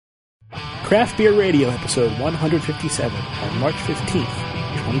Craft Beer Radio, episode 157, on March 15th,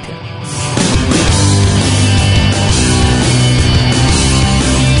 2010.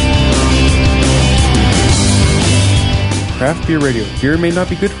 Craft Beer Radio. Beer may not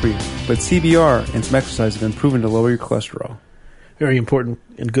be good for you, but CBR and some exercise have been proven to lower your cholesterol. Very important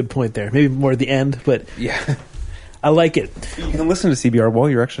and good point there. Maybe more at the end, but Yeah. I like it. You can listen to CBR while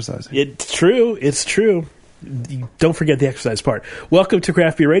you're exercising. It's true. It's true. Don't forget the exercise part. Welcome to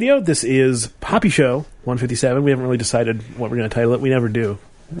Craft Beer Radio. This is Hoppy Show 157. We haven't really decided what we're going to title it. We never do.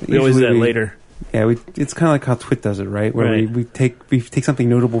 We always do that later. Yeah, it's kind of like how Twit does it, right? Where Right. we take something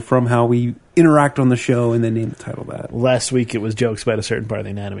notable from how we interact on the show and then name the title that. Last week it was jokes about a certain part of the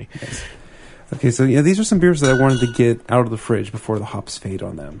anatomy. Yes. Okay, so yeah, these are some beers that I wanted to get out of the fridge before the hops fade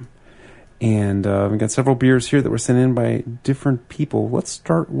on them. And we've got several beers here that were sent in by different people. Let's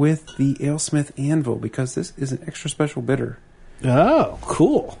start with the AleSmith Anvil, because this is an extra special bitter. Oh,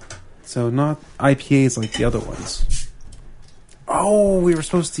 cool. So not IPAs like the other ones. Oh, we were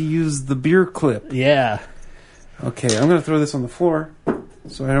supposed to use the beer clip. Yeah. Okay, I'm going to throw this on the floor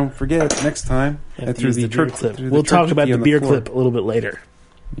so I don't forget next time. I threw the beer church clip. threw the We'll talk church about key the on the beer floor. clip a little bit later.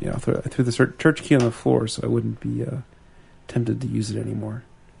 Yeah, I threw the church key on the floor so I wouldn't be tempted to use it anymore.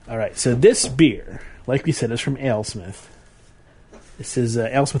 All right, so this beer, like we said, is from AleSmith. This is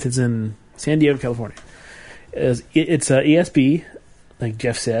AleSmith is in San Diego, California. It's ESB, like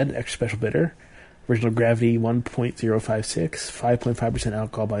Jeff said, extra special bitter. Original gravity 1.056, 5.5%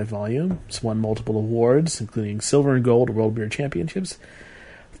 alcohol by volume. It's won multiple awards, including silver and gold World Beer Championships.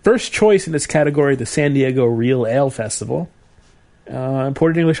 First choice in this category, the San Diego Real Ale Festival.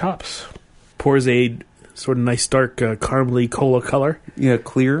 Imported English hops. Pours a sort of nice dark caramely cola color. Yeah,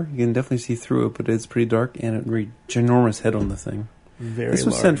 clear. You can definitely see through it, but it's pretty dark and a very ginormous head on the thing. Very This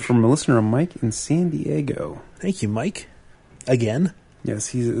was large. sent from a listener, Mike, in San Diego. Thank you, Mike. Again. Yes,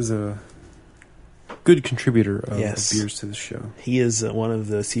 he is a good contributor of Yes. beers to the show. He is one of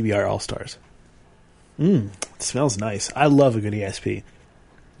the CBR All-Stars. It smells nice. I love a good ESP.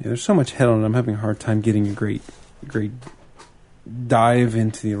 Yeah, there's so much head on it. I'm having a hard time getting a great dive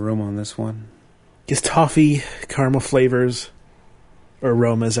into the aroma on this one. Just toffee, caramel flavors, or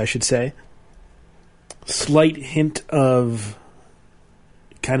aromas, I should say. Slight hint of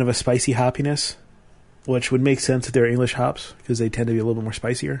kind of a spicy hoppiness, which would make sense if they're English hops, because they tend to be a little bit more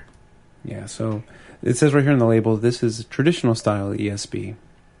spicier. Yeah, so it says right here on the label, this is traditional style ESB.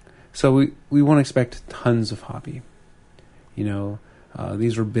 So we won't expect tons of hoppy. You know,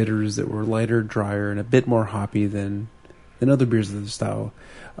 these were bitters that were lighter, drier, and a bit more hoppy than other beers of the style.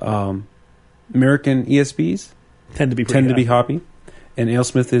 American ESBs Tend to be hoppy, and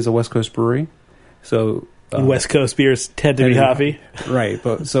AleSmith is a West Coast brewery, so And West Coast beers tend to be hoppy. right?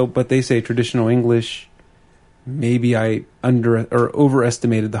 But they say traditional English. Maybe I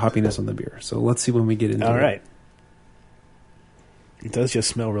overestimated the hoppiness on the beer. So let's see when we get into it. All right. It does just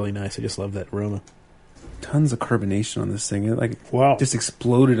smell really nice. I just love that aroma. Tons of carbonation on this thing. It Wow. just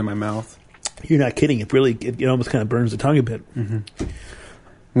exploded in my mouth. You're not kidding. It almost kind of burns the tongue a bit. Mm-hmm.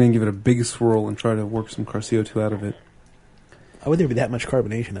 I'm going to give it a big swirl and try to work some CO2 out of it. How would there be that much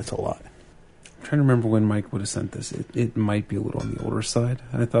carbonation? That's a lot. I'm trying to remember when Mike would have sent this. It might be a little on the older side.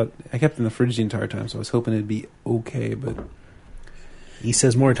 I kept it in the fridge the entire time, so I was hoping it'd be okay, but He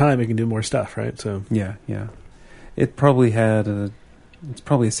says more time, he can do more stuff, right? So yeah. It probably it's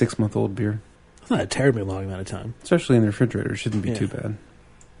probably a 6-month-old beer. it's not a terribly long amount of time. Especially in the refrigerator. It shouldn't be Yeah. too bad.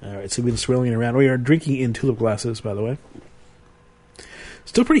 All right, so we've been swirling it around. We are drinking in tulip glasses, by the way.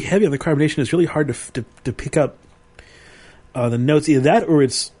 Still pretty heavy on the carbonation. It's really hard to pick up the notes. Either that or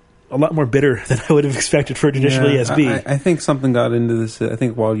it's a lot more bitter than I would have expected for a traditional ESB. I think something got into this. I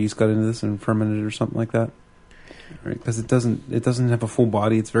think wild yeast got into this and fermented it or something like that. Right, because it doesn't have a full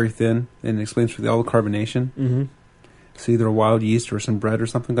body. It's very thin, and it explains for all the carbonation. Mm-hmm. So either a wild yeast or some bread or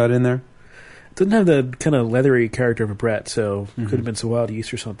something got in there. It doesn't have the kind of leathery character of a Brett, so Mhm. could have been some wild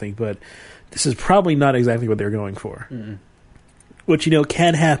yeast or something. But this is probably not exactly what they're going for. Mm-mm. Which,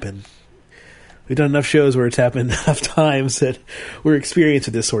 can happen. We've done enough shows where it's happened enough times that we're experienced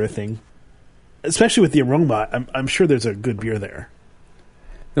with this sort of thing. Especially with the aroma, I'm sure there's a good beer there.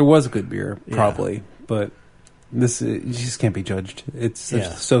 There was a good beer, Yeah. probably, but this you just can't be judged. It's Yeah.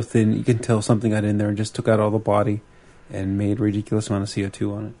 so thin. You can tell something got in there and just took out all the body and made a ridiculous amount of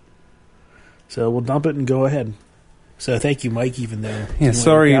CO2 on it. So we'll dump it and go ahead. So thank you, Mike, even though... Yeah,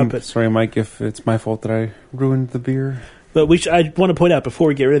 sorry, Mike, if it's my fault that I ruined the beer. But I want to point out before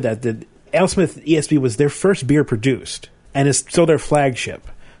we get rid of that AleSmith ESB was their first beer produced, and it's still their flagship.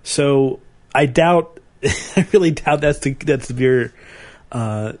 So I really doubt that's the beer.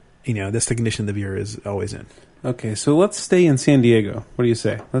 That's the condition the beer is always in. Okay, so let's stay in San Diego. What do you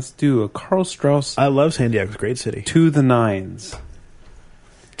say? Let's do a Karl Strauss I love San Diego. It's a great city. to the nines.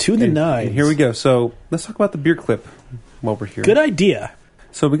 To the And nines. here we go. So let's talk about the beer clip while we're here. Good idea.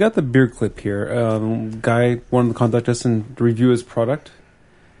 So we got the beer clip here. Guy wanted to contact us and review his product.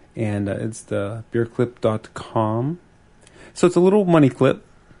 And it's the beerclip.com. So it's a little money clip.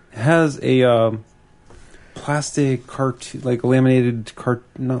 It has a plastic cartoon, like a laminated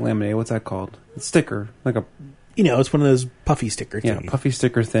not laminated, what's that called? A sticker, like a It's one of those puffy sticker things. puffy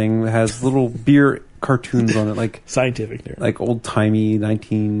sticker thing that has little beer cartoons on it, like Scientific there. like old timey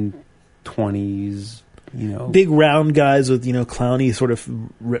 1920s. Big round guys with, clowny sort of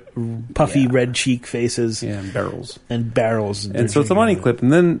puffy Yeah. red cheek faces and barrels. and barrels. And so it's a money clip.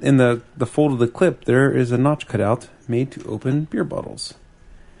 And then in the fold of the clip, there is a notch cut out made to open beer bottles.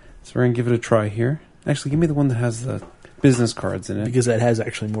 So we're going to give it a try here. Actually, give me the one that has the business cards in it. Because that has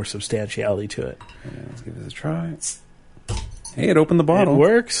actually more substantiality to it. Yeah, let's give this a try. Hey, it opened the bottle. It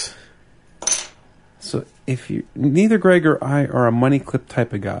works. So neither Greg or I are a money clip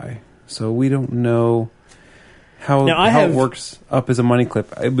type of guy. So we don't know how it works up as a money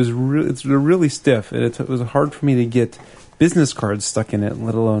clip. It's really stiff, and it was hard for me to get business cards stuck in it,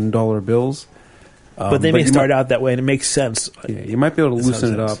 let alone dollar bills. But they may start out that way, and it makes sense. Yeah, you might be able to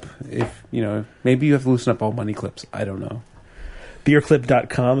loosen it sense. up if maybe you have to loosen up all money clips. I don't know.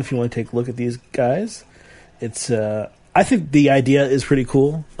 Beerclip.com if you want to take a look at these guys. It's I think the idea is pretty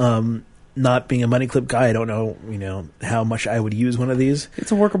cool. Not being a money clip guy, I don't know, how much I would use one of these.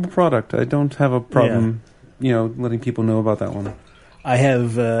 It's a workable product. I don't have a problem, letting people know about that one. I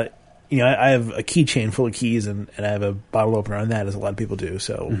have, I have a keychain full of keys, and I have a bottle opener on that, as a lot of people do.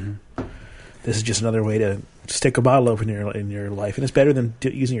 So this is just another way to stick a bottle opener in your life, and it's better than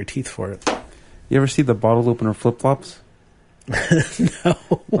using your teeth for it. You ever see the bottle opener flip flops? No.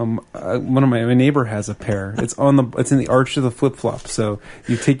 One of my neighbor has a pair. It's in the arch of the flip flop. So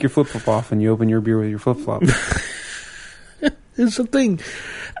you take your flip flop off and you open your beer with your flip flop. There's something,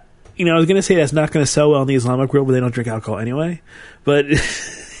 I was going to say that's not going to sell well in the Islamic world, but they don't drink alcohol anyway. But,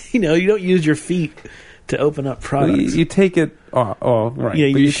 you don't use your feet to open up products. Well, you take it off. Oh, right.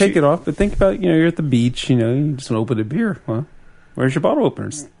 Yeah, but you take it off, but think about, you're at the beach, you just want to open a beer. Well, where's your bottle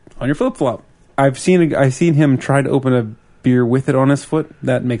openers? On your flip flop. I've seen him try to open a beer with it on his foot.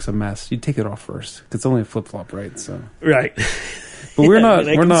 That makes a mess. You take it off first. It's only a flip flop, right? So right. But we're not.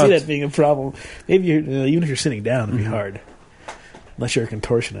 I can see that being a problem. Maybe even if you're sitting down, it'd be hard. Unless you're a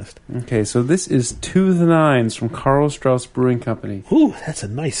contortionist. Okay, so this is To the Nines from Karl Strauss Brewing Company. Ooh, that's a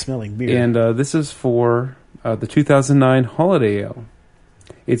nice smelling beer. And this is for the 2009 Holiday Ale.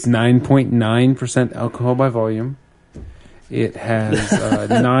 It's 9.9% alcohol by volume. It has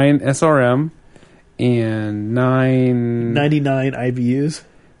 9 SRM and 99 IBUs.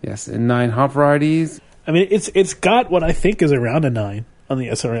 Yes, and 9 hop varieties. I mean, it's got what I think is around a 9 on the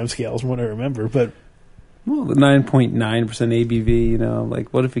SRM scales, from what I remember. But well, the 9.9% ABV.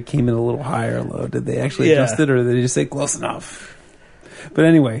 Like what if it came in a little higher or low? Did they actually adjust it, or did they just say close enough? But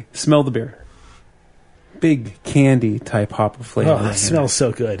anyway, smell the beer. Big candy type hopper flavor. Oh, it smells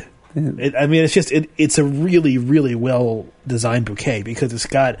so good. It's a really, really well designed bouquet because it's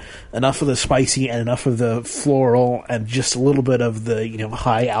got enough of the spicy and enough of the floral and just a little bit of the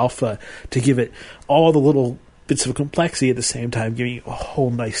high alpha to give it all the little bits of complexity at the same time, giving a whole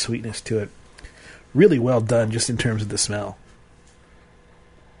nice sweetness to it. Really well done, just in terms of the smell.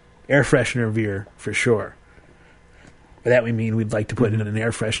 Air freshener beer for sure. By that we mean we'd like to put in an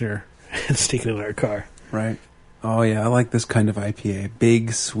air freshener and stick it in our car. Right. Oh yeah, I like this kind of IPA.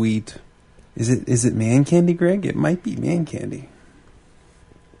 Big, sweet. Is it man candy, Greg? It might be man candy.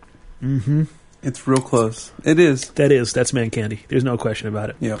 Mm-hmm. It's real close. It is. That's man candy. There's no question about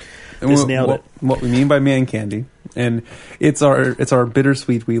it. Yeah. Just nailed it. What we mean by man candy, and it's our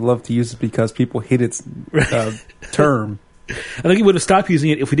bittersweet. We love to use it because people hate its term. I think we would have stopped using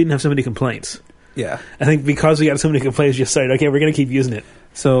it if we didn't have so many complaints. Yeah. I think because we got so many complaints, just decided, okay, we're going to keep using it.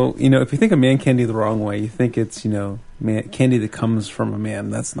 So, if you think of man candy the wrong way, you think it's, candy that comes from a man.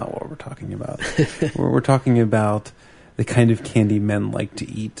 That's not what we're talking about. We're talking about the kind of candy men like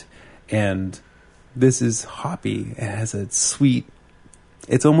to eat. And this is hoppy. It has a sweet,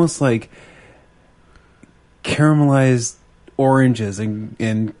 it's almost like caramelized oranges and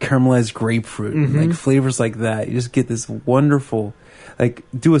caramelized grapefruit, like flavors like that. You just get this wonderful,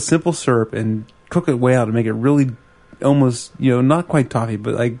 do a simple syrup and cook it way out and make it really almost, not quite toffee,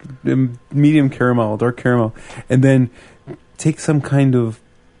 but like medium caramel, dark caramel, and then take some kind of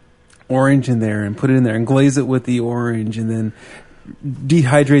orange in there and put it in there and glaze it with the orange and then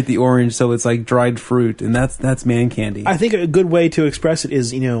dehydrate the orange so it's like dried fruit, and that's man candy. I think a good way to express it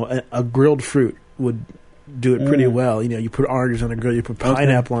is, a grilled fruit would do it pretty well. You put oranges on a grill, you put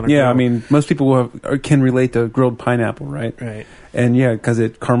pineapple on a grill. Yeah, I mean, most people can relate to grilled pineapple, right? Right. And yeah, because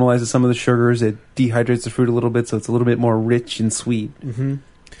it caramelizes some of the sugars, it dehydrates the fruit a little bit, so it's a little bit more rich and sweet. Mm-hmm.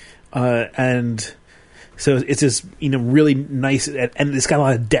 And so it's this, really nice, and it's got a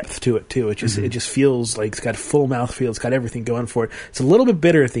lot of depth to it too. It just feels like it's got full mouthfeel. It's got everything going for it. It's a little bit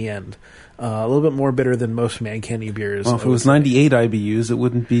bitter at the end. A little bit more bitter than most Man Candy beers. Well, if it was 98 IBUs, it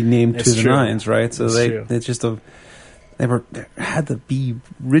wouldn't be named to the nines, right? So it's just they had to be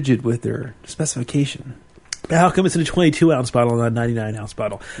rigid with their specification. But how come it's in a 22-ounce bottle and not a 99-ounce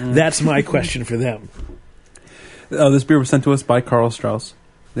bottle? That's my question for them. This beer was sent to us by Karl Strauss.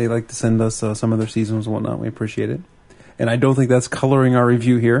 They like to send us some of their seasons and whatnot. We appreciate it. And I don't think that's coloring our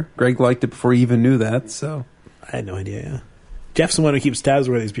review here. Greg liked it before he even knew that, so... I had no idea, yeah. Jeff's the one who keeps tabs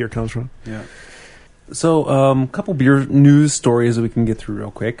where this beer comes from. Yeah. So, a couple beer news stories that we can get through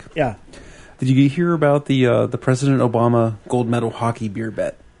real quick. Yeah. Did you hear about the President Obama gold medal hockey beer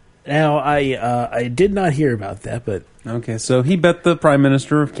bet? Now, I did not hear about that, but... Okay, so he bet the Prime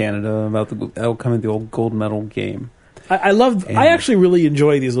Minister of Canada about the outcome of the old gold medal game. I actually really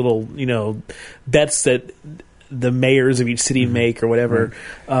enjoy these little, bets that the mayors of each city make or whatever.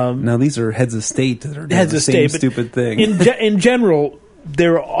 Right. Now these are heads of state that are doing the same stupid thing. In general,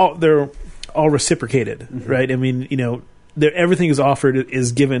 they're all reciprocated, right? I mean, everything is offered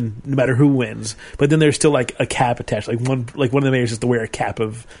is given no matter who wins, but then there's still like a cap attached. Like one of the mayors has to wear a cap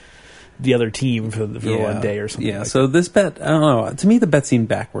of the other team for one day or something. Yeah. So this bet, I don't know. To me, the bet seemed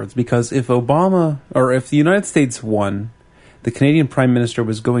backwards because if the United States won, the Canadian Prime Minister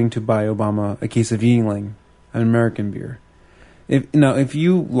was going to buy Obama a case of Yuengling, an American beer. If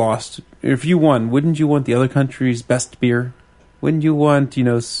you won, wouldn't you want the other country's best beer? Wouldn't you want,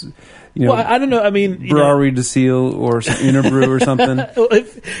 well, I don't know. I mean, Brewery de Seal or Unibrew or something?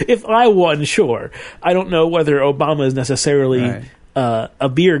 If I won, sure. I don't know whether Obama is necessarily... Right. A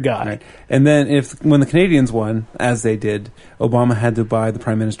beer guy. Right. And then when the Canadians won, as they did, Obama had to buy the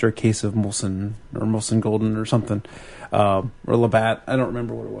Prime Minister a case of Molson or Molson Golden or something. Or Labatt. I don't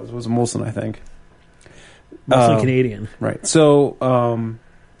remember what it was. It was a Molson, I think. Molson Canadian. Right. So,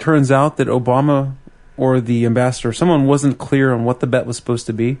 turns out that Obama or the ambassador, someone wasn't clear on what the bet was supposed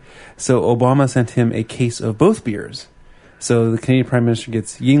to be. So Obama sent him a case of both beers. So the Canadian Prime Minister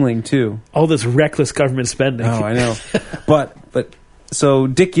gets Yuengling too. All this reckless government spending. Oh, I know. But so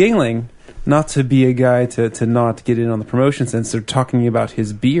Dick Yuengling, not to be a guy to not get in on the promotion since they're talking about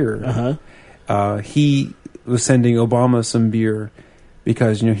his beer. He was sending Obama some beer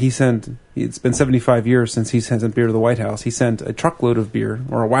because it's been 75 years since he sent beer to the White House. He sent a truckload of beer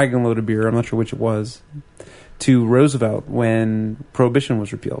or a wagon load of beer, I'm not sure which it was, to Roosevelt when Prohibition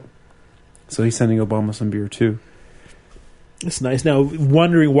was repealed. So he's sending Obama some beer too. That's nice. Now,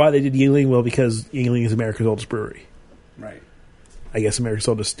 wondering why they did Yuengling, well, because Yuengling is America's oldest brewery. Right. I guess America's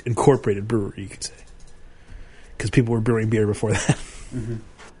oldest incorporated brewery, you could say. Because people were brewing beer before that. Mm-hmm.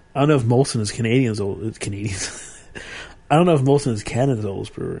 I don't know if Molson is Canadians. I don't know if Molson is Canada's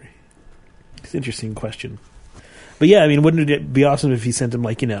oldest brewery. It's an interesting question. But yeah, I mean, wouldn't it be awesome if he sent him,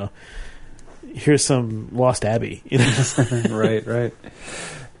 here's some Lost Abbey. Right.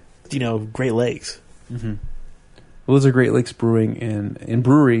 Great Lakes. Mm-hmm. Well, those are Great Lakes Brewing and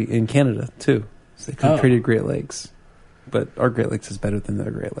brewery in Canada, too. So they could have created Great Lakes. But our Great Lakes is better than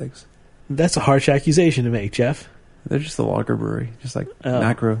their Great Lakes. That's a harsh accusation to make, Jeff. They're just a lager brewery. Just like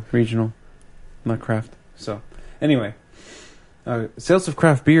macro, regional, not craft. So, anyway. Sales of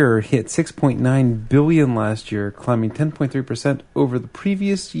craft beer hit $6.9 billion last year, climbing 10.3% over the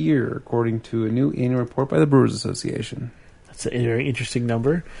previous year, according to a new annual report by the Brewers Association. That's a very interesting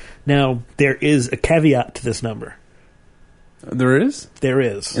number. Now, there is a caveat to this number. There is? There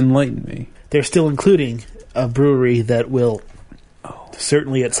is. Enlighten me. They're still including a brewery that will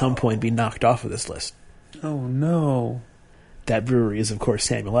certainly at some point be knocked off of this list. Oh, no. That brewery is, of course,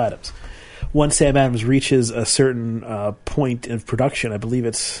 Samuel Adams. Once Sam Adams reaches a certain point of production, I believe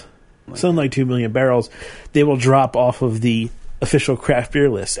it's something like 2 million barrels, they will drop off of the official craft beer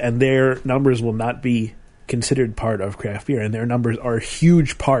list, and their numbers will not be considered part of craft beer, and their numbers are a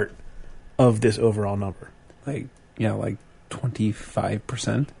huge part of this overall number. Like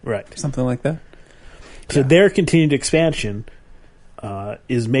 25%? Right. Something like that? So their continued expansion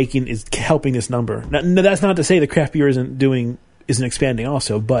is helping this number. Now, that's not to say the craft beer isn't expanding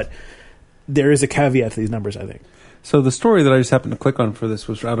also, but there is a caveat to these numbers, I think. So the story that I just happened to click on for this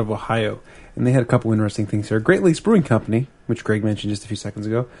was out of Ohio, and they had a couple interesting things here. Great Lakes Brewing Company, which Greg mentioned just a few seconds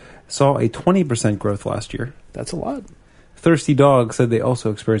ago, saw a 20% growth last year. That's a lot. Thirsty Dog said they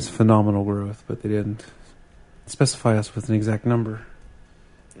also experienced phenomenal growth, but they didn't specify us with an exact number.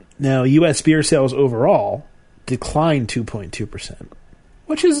 Now, U.S. beer sales overall declined 2.2%,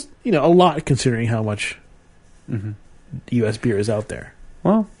 which is, a lot considering how much U.S. beer is out there.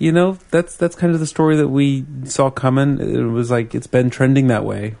 Well, that's kind of the story that we saw coming. It was like it's been trending that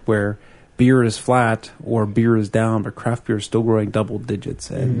way, where beer is flat or beer is down, but craft beer is still growing double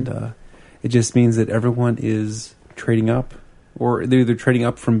digits. And it just means that everyone is trading up, or they're either trading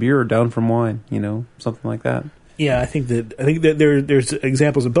up from beer or down from wine, something like that. Yeah, I think that there's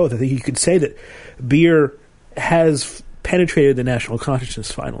examples of both. I think you could say that beer has penetrated the national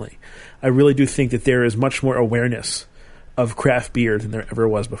consciousness finally. I really do think that there is much more awareness of craft beer than there ever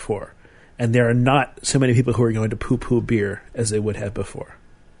was before. And there are not so many people who are going to poo-poo beer as they would have before.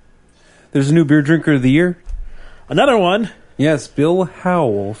 There's a new beer drinker of the year. Another one. Yes, Bill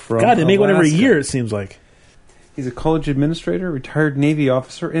Howell from God, they make one every Alaska. year, it seems like. He's a college administrator, retired Navy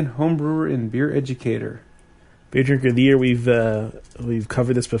officer, and homebrewer and beer educator. Beer drinker of the year, we've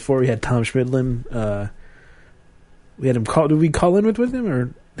covered this before. We had Tom Schmidlin. We had him call. Did we call in with him, or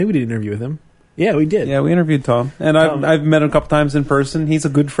I think we did an interview with him? Yeah, we did. Yeah, we interviewed Tom, and I've met him a couple times in person. He's a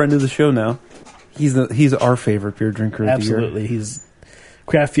good friend of the show now. He's our favorite beer drinker of the year. Absolutely, he's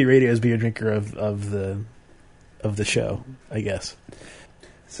Craft Beer Radio's beer drinker of the show, I guess.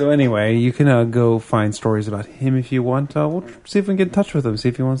 So anyway, you can go find stories about him if you want. We'll see if we can get in touch with him, see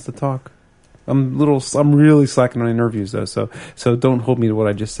if he wants to talk. I'm really slacking on interviews though, so don't hold me to what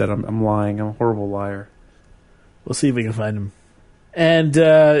I just said. I'm lying. I'm a horrible liar. We'll see if we can find him. And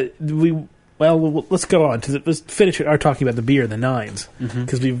let's go on. Let's finish our talking about the beer, the nines,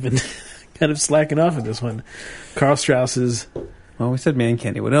 because we've been kind of slacking off at this one. Karl Strauss's. Well, we said man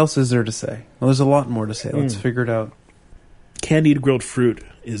candy. What else is there to say? Well, there's a lot more to say. Let's figure it out. Candied grilled fruit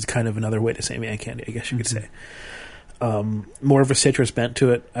is kind of another way to say man candy, I guess you could say. More of a citrus bent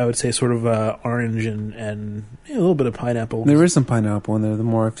to it, I would say, sort of orange and a little bit of pineapple. There is some pineapple in there the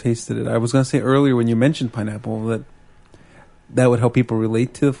more I've tasted it. I was going to say earlier when you mentioned pineapple that would help people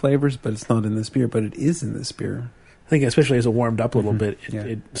relate to the flavors, but it's not in this beer, but it is in this beer. I think especially as it warmed up a little bit,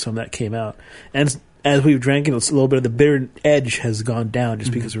 some of that came out. And as we've drank it, a little bit of the bitter edge has gone down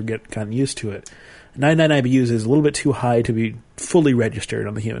just because we're gotten used to it. 99 IBUs is a little bit too high to be fully registered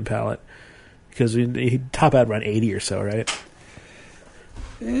on the human palate. Because we top out around 80 or so, right?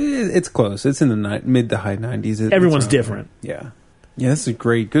 It's close. It's in the mid to high 90s. Everyone's different. Yeah. Yeah, this is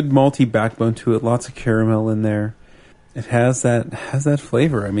great. Good malty backbone to it. Lots of caramel in there. It has that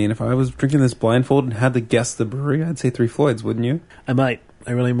flavor. I mean, if I was drinking this blindfold and had to guess the brewery, I'd say Three Floyds, wouldn't you? I might.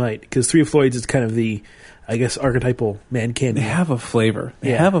 I really might. Because Three Floyds is kind of the, I guess, archetypal man candy. They have a flavor.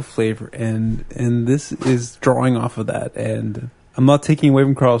 And this is drawing off of that. And I'm not taking away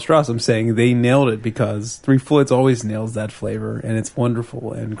from Karl Strauss. I'm saying they nailed it because Three Floyds always nails that flavor, and it's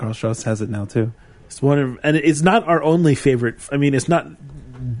wonderful. And Karl Strauss has it now too. It's wonderful, and it's not our only favorite. I mean, it's not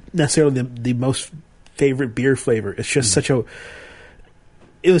necessarily the most favorite beer flavor. It's just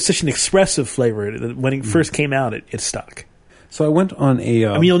it was such an expressive flavor. When it first came out, it stuck. So I went on a.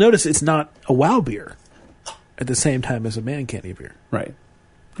 I mean, you'll notice it's not a wow beer at the same time as a man candy beer. Right.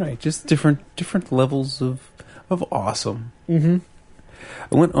 Just different levels of awesome. Mm-hmm.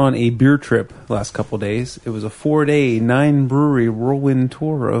 I went on a beer trip last couple of days. It was a 4-day, 9-brewery whirlwind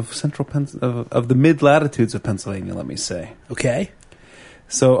tour of of the mid-latitudes of Pennsylvania, let me say. Okay.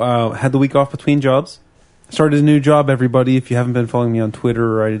 So had the week off between jobs. Started a new job, everybody. If you haven't been following me on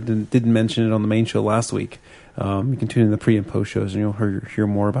Twitter, or I didn't mention it on the main show last week, you can tune in the pre and post shows and you'll hear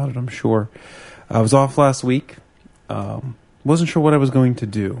more about it, I'm sure. I was off last week. Wasn't sure what I was going to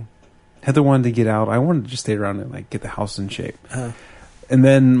do. Heather wanted to get out. I wanted to just stay around and get the house in shape. And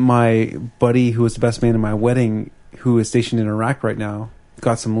then my buddy, who was the best man in my wedding, who is stationed in Iraq right now,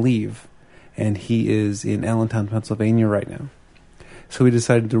 got some leave, and he is in Allentown, Pennsylvania right now. So we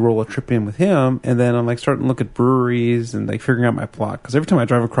decided to roll a trip in with him, and then I'm starting to look at breweries and figuring out my plot, because every time I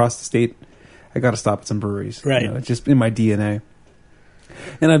drive across the state, I got to stop at some breweries. Right, it's just in my DNA.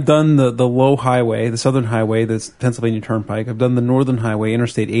 And I've done the low highway, the southern highway, the Pennsylvania Turnpike. I've done the northern highway,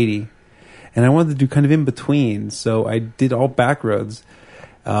 Interstate 80. And I wanted to do kind of in between, so I did all back roads.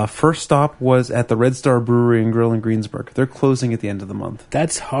 First stop was at the Red Star Brewery and Grill in Greensburg. They're closing at the end of the month.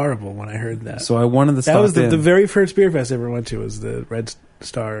 That's horrible when I heard that. So I wanted to stop That was the very first beer fest I ever went to, was the Red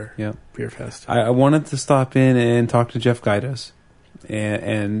Star Beer Fest. I wanted to stop in and talk to Jeff Gaidos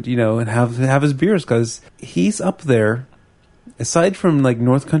and have his beers, because he's up there. Aside from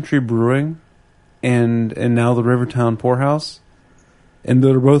North Country Brewing and now the Rivertown Poorhouse, and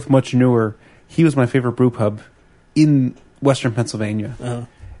they're both much newer, he was my favorite brew pub in Western Pennsylvania. Uh-huh.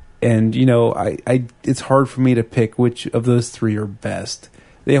 And I it's hard for me to pick which of those three are best.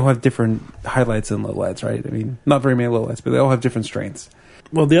 They all have different highlights and lowlights, right? I mean, not very many lowlights, but they all have different strengths.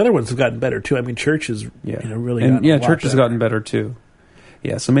 Well, the other ones have gotten better too. I mean, Church has really gotten a lot Church has better. gotten better too.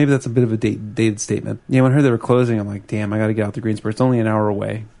 Yeah, so maybe that's a bit of a dated statement. Yeah, when I heard they were closing, I'm like, damn, I got to get out to Greensboro. It's only an hour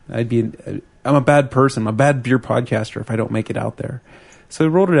away. I'm a bad person. I'm a bad beer podcaster if I don't make it out there. So I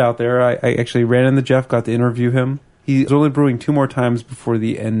rolled it out there. I actually ran into Jeff, got to interview him. He's only brewing 2 more times before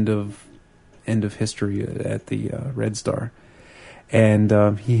the end of history at the Red Star.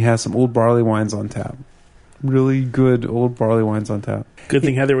 And he has some old barley wines on tap. Really good old barley wines on tap. Good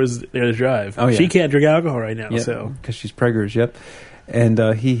thing Heather was there to drive. Oh, yeah. She can't drink alcohol right now, Yep, so because she's preggers, yep. And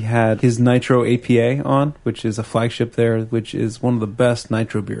he had his Nitro APA on, which is a flagship there, which is one of the best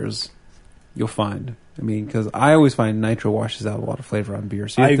nitro beers you'll find. I mean, because I always find nitro washes out a lot of flavor on beer.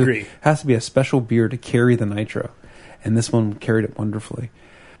 So I agree. It has to be a special beer to carry the nitro. And this one carried it wonderfully.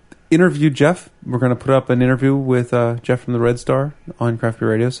 Interviewed Jeff. We're going to put up an interview with Jeff from the Red Star on Craft Beer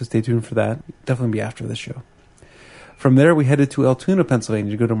Radio, so stay tuned for that. Definitely be after this show. From there, we headed to Altoona,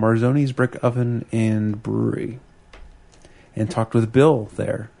 Pennsylvania to go to Marzoni's Brick Oven and Brewery and talked with Bill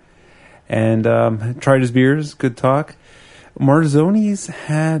there. And tried his beers. Good talk. Marzoni's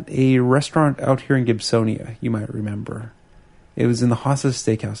had a restaurant out here in Gibsonia, you might remember. It was in the Haas's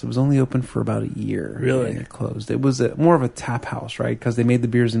Steakhouse. It was only open for about a year. Really? And it closed. It was more of a tap house, right? Because they made the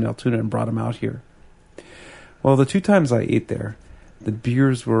beers in Altoona and brought them out here. Well, the 2 times I ate there, the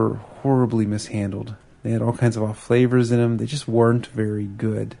beers were horribly mishandled. They had all kinds of off flavors in them. They just weren't very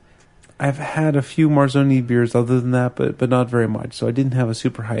good. I've had a few Marzoni beers other than that, but not very much. So I didn't have a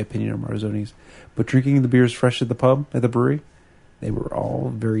super high opinion of Marzoni's. But drinking the beers fresh at the pub, at the brewery, they were all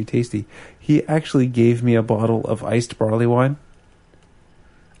very tasty. He actually gave me a bottle of iced barley wine.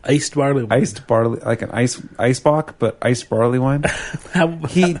 Iced barley wine. Iced barley, like an ice bock, but iced barley wine. How-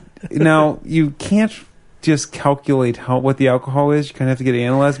 Now, you can't just calculate what the alcohol is. You kind of have to get it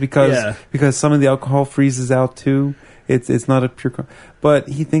analyzed because some of the alcohol freezes out too. It's not a pure... But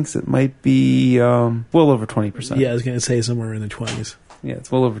he thinks it might be well over 20%. Yeah, I was going to say somewhere in the 20s. Yeah,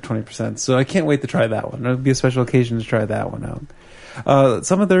 it's well over 20%. So I can't wait to try that one. It'll be a special occasion to try that one out.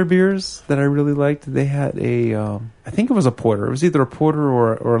 Some of their beers that I really liked, they had I think it was a porter. It was either a porter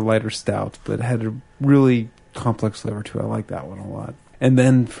or a lighter stout, but it had a really complex flavor to it. I like that one a lot. And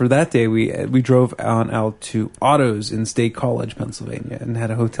then for that day, we drove on out to Otto's in State College, Pennsylvania, and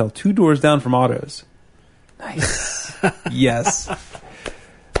had a hotel 2 doors down from Otto's. Nice. Yes.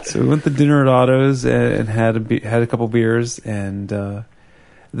 So we went to dinner at Otto's and had a couple beers, and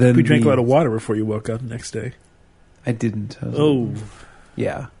then We drank a lot of water before you woke up the next day. I didn't.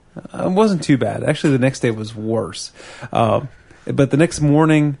 Yeah. It wasn't too bad. Actually, the next day was worse. But the next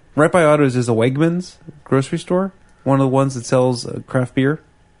morning, right by Otto's is a Wegmans grocery store. One of the ones that sells craft beer.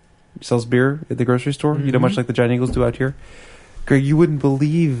 Sells beer at the grocery store. Mm-hmm. You know, much like the Giant Eagles do out here. Greg, you wouldn't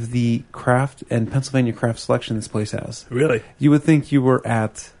believe the craft and Pennsylvania craft selection this place has. Really? You would think you were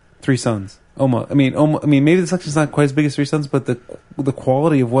at Three Sons. Almost. I mean, maybe the selection's not quite as big as Three Sons, but the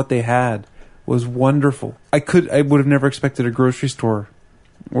quality of what they had was wonderful. I would have never expected a grocery store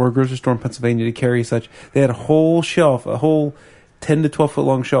in Pennsylvania to carry such. They had a whole shelf, a whole 10 to 12 foot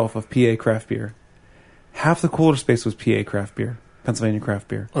long shelf of PA craft beer. Half the cooler space was PA craft beer, Pennsylvania craft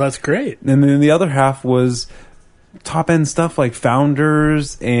beer. Well, that's great. And then the other half was top end stuff like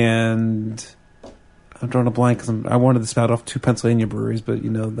Founders and I'm drawing a blank because I wanted to spout off 2 Pennsylvania breweries, but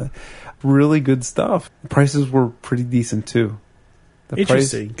the really good stuff. Prices were pretty decent too.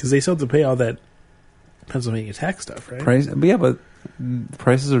 Interesting, because they still have to pay all that Pennsylvania tax stuff, right? But the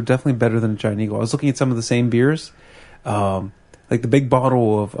prices are definitely better than Giant Eagle. I was looking at some of the same beers, like the big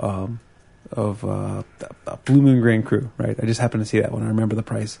bottle of Blue Moon Grand Cru. Right, I just happened to see that one. I remember the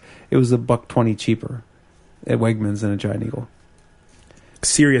price. It was $1.20 cheaper at Wegmans than a Giant Eagle.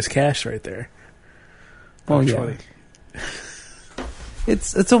 Serious cash right there. Well, yeah.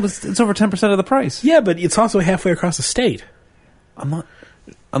 It's over 10% of the price. Yeah, but it's also halfway across the state. I'm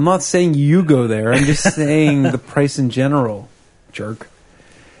not saying you go there. I'm just saying the price in general, jerk.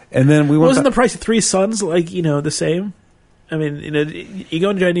 And then we wasn't the price of Three Sons the same? I mean, you go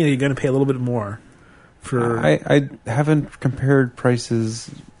into Giant Eagle, you're going to pay a little bit more for. I haven't compared prices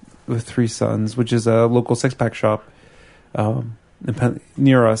with Three Sons, which is a local 6-pack shop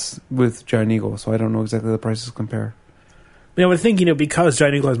near us, with Giant Eagle, so I don't know exactly the prices compare. I would think, because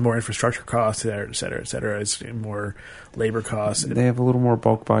Giant Eagle has more infrastructure costs, et cetera, it's more labor costs. They have a little more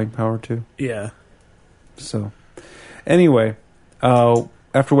bulk buying power, too. Yeah. So, anyway, after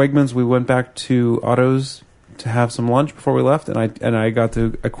Wegmans, we went back to Otto's to have some lunch before we left, and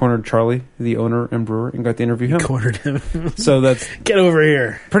I cornered Charlie, the owner and brewer, and got to interview him. Cornered him. So that's... Get over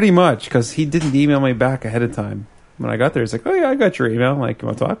here. Pretty much, because he didn't email me back ahead of time. When I got there, he's like, "Oh, yeah, I got your email. Like, you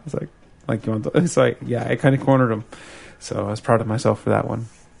want to talk?" It's like you want to talk? It's like, yeah, I kind of cornered him. So I was proud of myself for that one.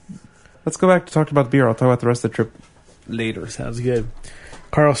 Let's go back to talk about the beer. I'll talk about the rest of the trip later. Sounds good.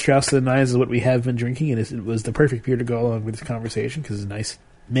 Karl Strauss to the Nines is what we have been drinking, and it was the perfect beer to go along with this conversation because it's a nice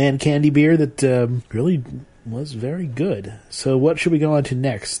man candy beer that really was very good. So what should we go on to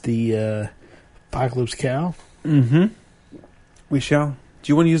next? The Apocalypse Cow? Mm-hmm. We shall.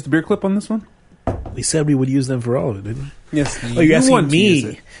 Do you want to use the beer clip on this one? We said we would use them for all of it, didn't we? Yes. Oh, you're asking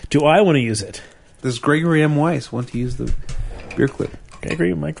me. Do I want to use it? Does Gregory M. Weiss want to use the beer clip?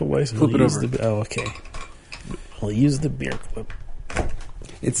 Gregory Michael Weiss. Flip it over. Okay. We'll use the beer clip.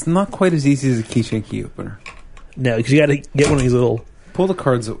 It's not quite as easy as a keychain key opener. No, because you got to get one of these little... Pull the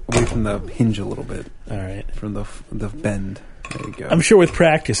cards away from the hinge a little bit. All right. From the bend. There you go. I'm sure with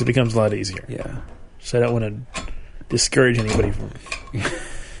practice it becomes a lot easier. Yeah. So I don't want to discourage anybody from...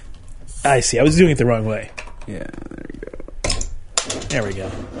 I see. I was doing it the wrong way. Yeah, there you go. There we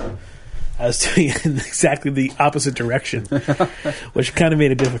go. I was doing it in exactly the opposite direction, which kind of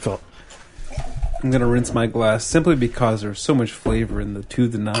made it difficult. I'm going to rinse my glass simply because there's so much flavor in the 2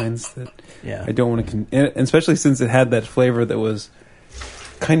 to 9s that I don't want to... and especially since it had that flavor that was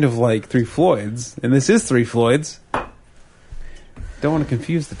kind of like 3 Floyds, and this is 3 Floyds. Don't want to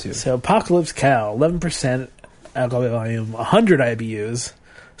confuse the two. So Apocalypse Cow, 11% alcohol volume, 100 IBUs.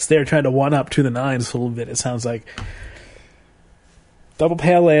 So they're trying to one-up 2 to 9s a little bit, it sounds like. Double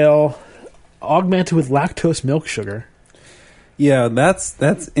pale ale, augmented with lactose milk sugar. Yeah,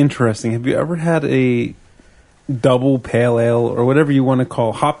 that's interesting. Have you ever had a double pale ale or whatever you want to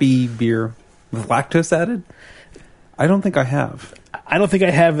call hoppy beer with lactose added? I don't think I have. I don't think I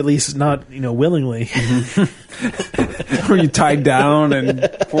have, at least not willingly. Were you tied down and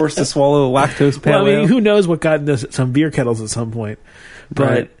forced to swallow a lactose pale ale? Who knows what got into some beer kettles at some point. But,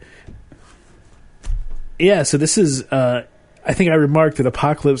 right. Yeah, so this is... I think I remarked that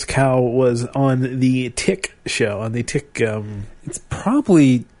Apocalypse Cow was on the Tick show, on the Tick... it's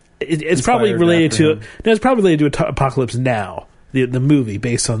probably... It's probably related to... No, it's probably related to Apocalypse Now, the movie,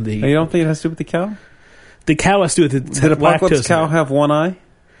 based on the... You don't think it has to do with the cow? The cow has to do with the Did Apocalypse Cow have one eye?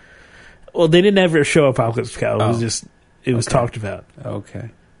 Well, they didn't ever show Apocalypse Cow. It was just... It was talked about. Okay.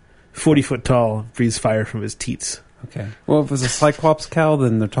 40-foot tall, breathes fire from his teats. Okay. Well, if it was a Cyclops cow,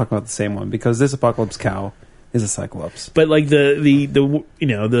 then they're talking about the same one, because this Apocalypse Cow is a Cyclops. But like the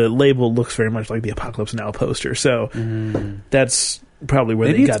label looks very much like the Apocalypse Now poster, so that's probably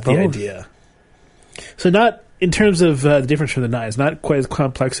where they got the idea. So not in terms of the difference from the Nines, not quite as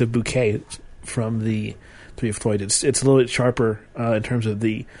complex a bouquet from the 3 Floyd. It's a little bit sharper in terms of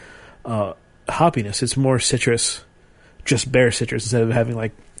the hoppiness. It's more citrus, just bare citrus, instead of having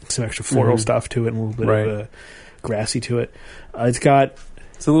like some extra floral stuff to it and a little bit of grassy to it.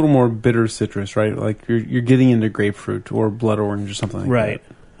 It's a little more bitter citrus, right? Like you're getting into grapefruit or blood orange or something like that. Right.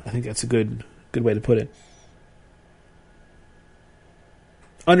 I think that's a good way to put it.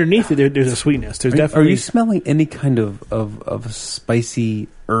 Underneath it, there's a sweetness. There's definitely. Are you smelling any kind of spicy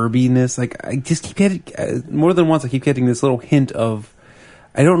herbiness? Like I just keep getting more than once. I keep getting this little hint of,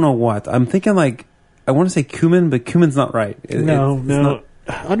 I don't know what. I'm thinking like I want to say cumin, but cumin's not right. No. Not...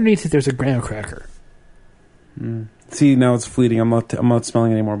 Underneath it, there's a graham cracker. See, now it's fleeting. I'm not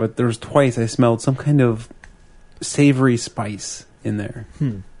smelling anymore. But there was twice I smelled some kind of savory spice in there.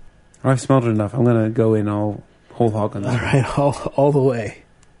 I've smelled it enough. I'm gonna go in all whole hog on that. All right, all the way,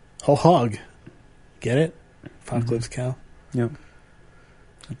 whole hog. Get it? Apocalypse Cow. Yep.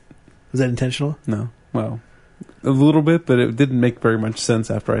 Was that intentional? No. Well, a little bit, but it didn't make very much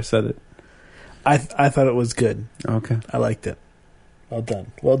sense after I said it. I thought it was good. Okay. I liked it.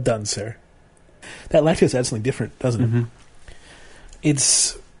 Well done, sir. That lactose adds something different, doesn't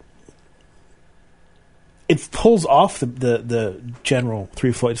it? It pulls off the general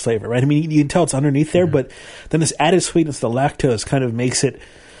 3 Floyd flavor, right? I mean, you can tell it's underneath there, but then this added sweetness, the lactose, kind of makes it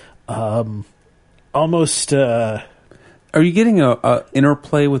almost... Are you getting a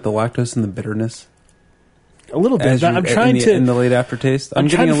interplay with the lactose and the bitterness? A little bit. I'm trying in the late aftertaste. I'm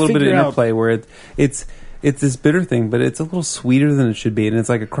getting a little bit of interplay where it's this bitter thing, but it's a little sweeter than it should be, and it's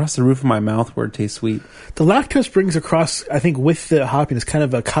like across the roof of my mouth where it tastes sweet. The lactose brings across, I think, with the hoppiness, kind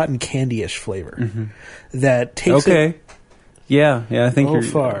of a cotton candy-ish flavor that takes it. Yeah, I think you're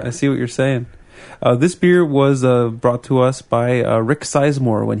far. I see what you're saying. This beer was brought to us by Rick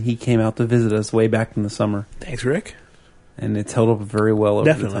Sizemore when he came out to visit us way back in the summer. Thanks, Rick. And it's held up very well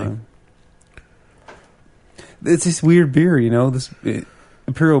over the time. It's this weird beer, this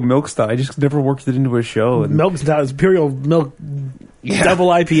Imperial Milk Stout. I just never worked it into a show. Milk Stout is Imperial Milk Double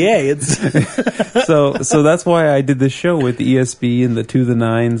IPA. It's so that's why I did this show with the ESB and the 2 the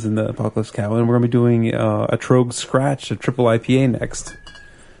 9s and the Apocalypse Cow, and we're going to be doing a Trogue Scratch, a triple IPA next.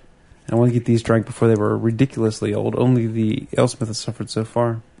 I want to get these drank before they were ridiculously old. Only the AleSmith has suffered so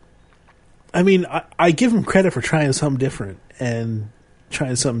far. I mean, I give them credit for trying something different and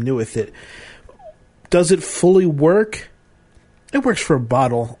trying something new with it. Does it fully work? It works for a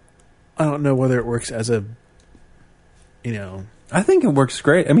bottle. I don't know whether it works as a, I think it works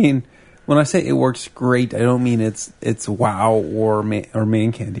great. I mean, when I say it works great, I don't mean it's wow or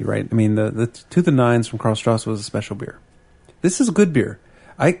man candy, right? I mean, the To the Nines from Karl Strauss was a special beer. This is a good beer.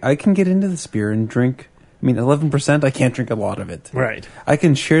 I can get into this beer and drink. I mean, 11%, I can't drink a lot of it. Right. I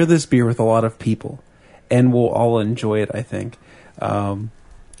can share this beer with a lot of people, and we'll all enjoy it, I think.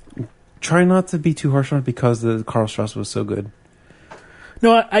 Try not to be too harsh on it because the Karl Strauss was so good.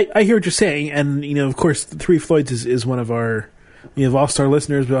 No, I hear what you're saying, and, of course, the Three Floyds is one of our... We have all-star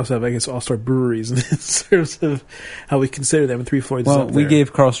listeners, we also have, I guess, all-star breweries in terms of how we consider them, and Three Floyds is up there. We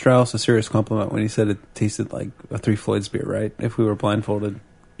gave Karl Strauss a serious compliment when he said it tasted like a Three Floyds beer, right? If we were blindfolded.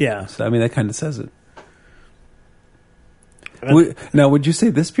 Yeah. So, I mean, that kind of says it. Now, would you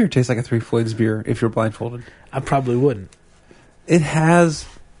say this beer tastes like a Three Floyds beer if you're blindfolded? I probably wouldn't. It has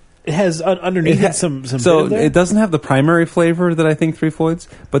underneath it some so there? It doesn't have the primary flavor that I think Three Floyds,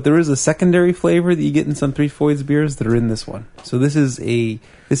 but there is a secondary flavor that you get in some Three Floyds beers that are in this one. So this is the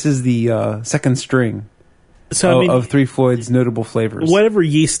second string of Three Floyds notable flavors. Whatever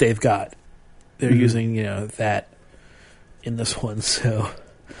yeast they've got, they're using that in this one. So,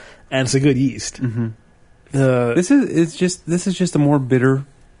 and it's a good yeast. Mm-hmm. This is just a more bitter,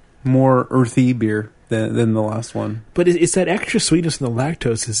 more earthy beer than the last one. But it's that extra sweetness in the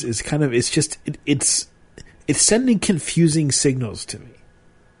lactose is kind of it's sending confusing signals to me.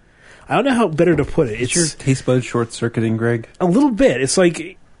 I don't know how better to put it. Is your taste bud short circuiting, Greg? A little bit. It's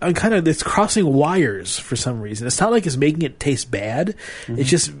like it's crossing wires for some reason. It's not like it's making it taste bad. Mm-hmm. It's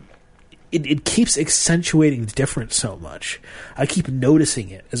just it keeps accentuating the difference so much. I keep noticing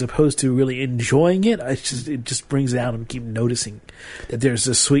it as opposed to really enjoying it. It just brings it out and keep noticing that there's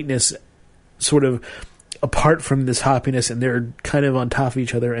this sweetness sort of apart from this hoppiness, and they're kind of on top of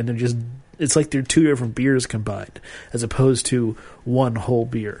each other, and it's like they're two different beers combined as opposed to one whole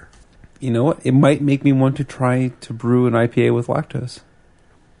beer. You know what? It might make me want to try to brew an IPA with lactose.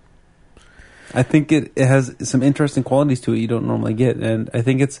 I think it has some interesting qualities to it you don't normally get, and I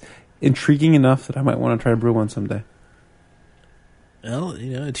think it's intriguing enough that I might want to try to brew one someday. Well,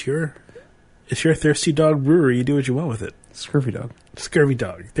 it's your Thirsty Dog brewery. You do what you want with it. Scurvy Dog. Scurvy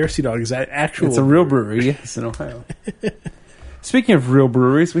Dog. Thirsty Dog is that actual... It's a real brewery, yes, in Ohio. Speaking of real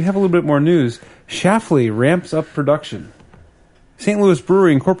breweries, we have a little bit more news. Schlafly ramps up production. St. Louis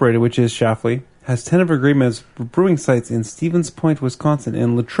Brewery Incorporated, which is Schlafly, has tentative agreements for brewing sites in Stevens Point, Wisconsin,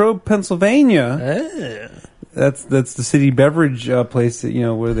 and Latrobe, Pennsylvania. That's the city beverage place that,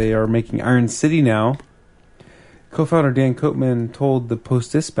 where they are making Iron City now. Co-founder Dan Coatman told the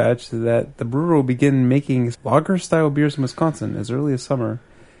Post-Dispatch that the brewer will begin making lager-style beers in Wisconsin as early as summer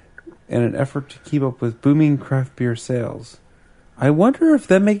in an effort to keep up with booming craft beer sales. I wonder if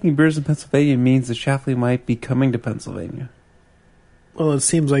them making beers in Pennsylvania means that Schlafly might be coming to Pennsylvania. Well, it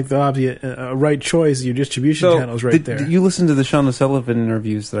seems like the obvious right choice. Your distribution channels right there. You listened to the Sean O'Sullivan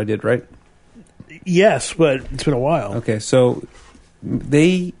interviews that I did, right? Yes, but it's been a while. Okay, so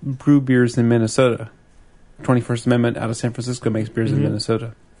they brew beers in Minnesota. 21st Amendment out of San Francisco makes beers in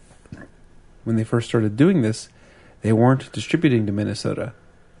Minnesota. When they first started doing this, they weren't distributing to Minnesota.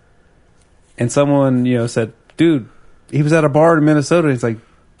 And someone, said, dude, he was at a bar in Minnesota. He's like,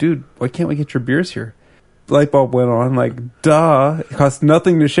 dude, why can't we get your beers here? Light bulb went on, like, duh. It costs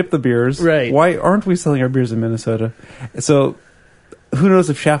nothing to ship the beers. Right. Why aren't we selling our beers in Minnesota? So, who knows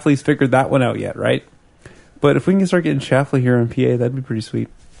if Schlafly's figured that one out yet, right? But if we can start getting Schlafly here in PA, that'd be pretty sweet.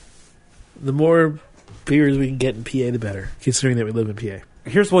 The more beers we can get in PA, the better, considering that we live in PA.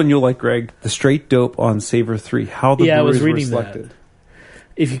 Here's one you'll like, Greg. The Straight Dope on Savor 3. How the breweries were selected.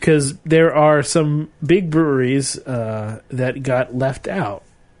 Because there are some big breweries that got left out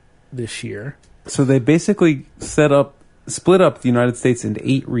this year. So they basically split up the United States into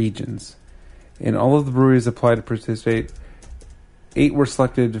 8 regions. And all of the breweries applied to participate. 8 were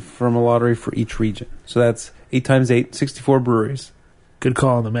selected from a lottery for each region. So that's 8 times 8, 64 breweries. Good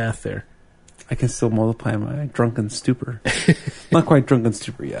call on the math there. I can still multiply my drunken stupor. Not quite drunken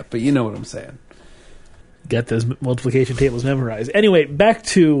stupor yet, but you know what I'm saying. Got those multiplication tables memorized. Anyway, back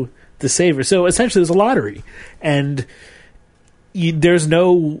to the Savor. So essentially there's a lottery. And there's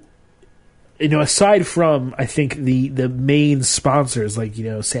no... aside from, I think, the main sponsors like,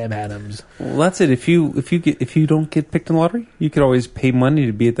 Sam Adams. Well, that's it. If you don't get picked in the lottery, you could always pay money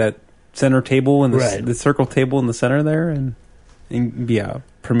to be at that center table and the circle table in the center there and be a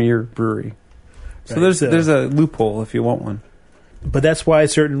premier brewery. So there's a loophole if you want one. But that's why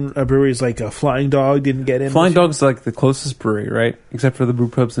certain breweries like Flying Dog didn't get in. Flying Dog's like the closest brewery, right? Except for the brew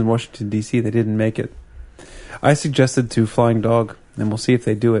pubs in Washington, D.C. They didn't make it. I suggested to Flying Dog, and we'll see if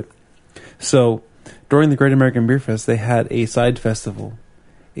they do it. So, during the Great American Beer Fest, they had a side festival.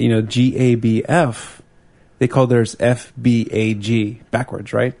 You know, GABF. They called theirs FBAG.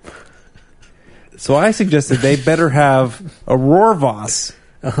 Backwards, right? So I suggested they better have a Rohrvoss.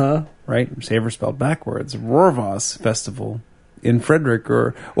 Uh-huh. Right? Savor spelled backwards. Rohrvoss Festival in Frederick,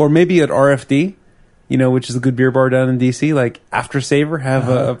 or maybe at RFD, you know, which is a good beer bar down in DC. Like after Savor, have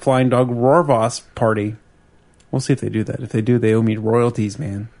a Flying Dog Rohrvoss party. We'll see if they do that. If they do, they owe me royalties,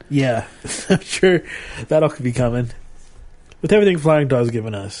 man. Yeah, I'm sure that'll be coming. With everything Flying Dog's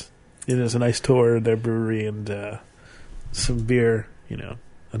given us, it is a nice tour of their brewery and some beer. You know,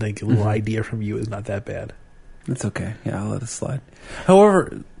 I think a little idea from you is not that bad. It's okay. Yeah, I'll let it slide.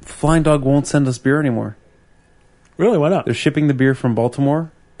 However, Flying Dog won't send us beer anymore. Really? Why not? They're shipping the beer from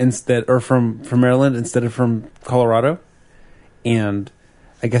Baltimore instead, or from Maryland instead of from Colorado, and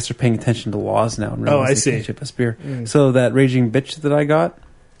I guess they're paying attention to laws now. And I they see. can't ship us beer. So that Raging Bitch that I got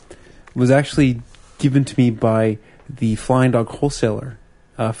was actually given to me by the Flying Dog wholesaler,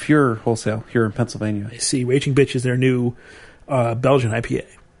 Fuhrer Wholesale, here in Pennsylvania. I see. Raging Bitch is their new Belgian IPA.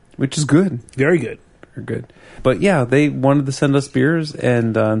 Which is good. Very good. Very good. But yeah, they wanted to send us beers,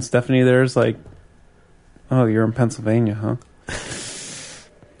 and Stephanie there's like, oh, you're in Pennsylvania, huh?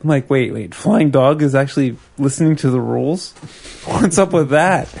 I'm like, wait, Flying Dog is actually listening to the rules? What's up with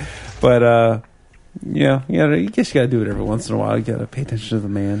that? But, yeah, I guess you gotta do it every once in a while. You gotta pay attention to the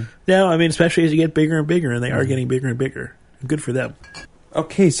man. No, I mean, especially as you get bigger and bigger, and they are getting bigger and bigger. Good for them.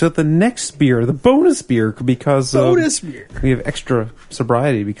 Okay, so the next beer, the bonus beer, because beer. We have extra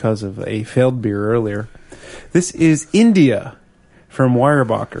sobriety because of a failed beer earlier. This is India from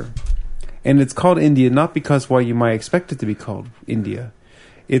Weyerbacher. And it's called India not because why you might expect it to be called India.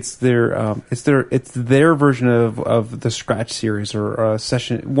 It's their version of the Scratch series or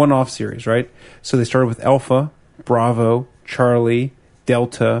session one-off series, right? So they started with Alpha, Bravo, Charlie,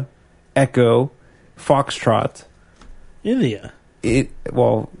 Delta, Echo, Foxtrot. India.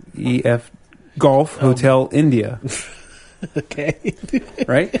 EF Golf Hotel India. Okay.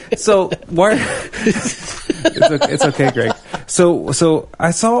 Right? So why? It's okay, Greg. So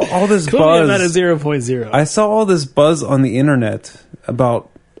I saw all this buzz. Not a 0.0. I saw all this buzz on the internet about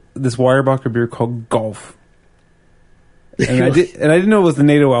this Weyerbacher beer called Golf, and I didn't know it was the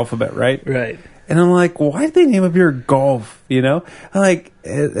NATO alphabet, right? Right. And I'm like, why did they name a beer Golf? You know, like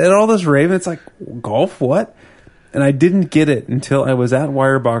at all this rave, it's like Golf, what? And I didn't get it until I was at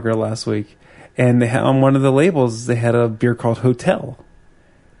Weyerbacher last week, and they had, on one of the labels they had a beer called Hotel.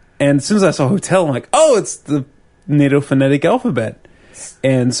 And as soon as I saw Hotel, I'm like, oh, it's the NATO phonetic alphabet.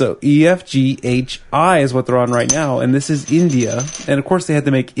 And so EFGHI is what they're on right now, and this is India. And of course, they had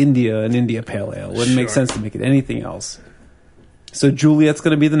to make India an India Pale Ale. It wouldn't make sense to make it anything else. So Juliet's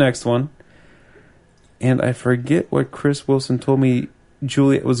going to be the next one. And I forget what Chris Wilson told me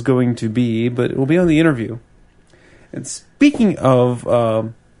Juliet was going to be, but it will be on the interview. And speaking of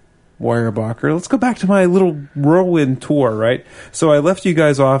Weyerbacher, let's go back to my little whirlwind tour, right? So I left you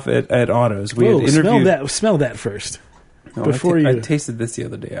guys off at Otto's. We had interviewed. Smell that first. No, before I tasted this the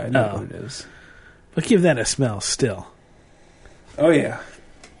other day. I know what it is. But give that a smell still. Oh, yeah.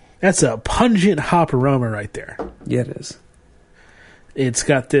 That's a pungent hop aroma right there. Yeah, it is. It's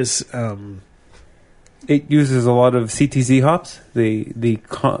got this... It uses a lot of CTZ hops, the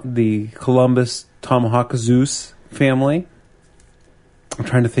Columbus Tomahawk Zeus family. I'm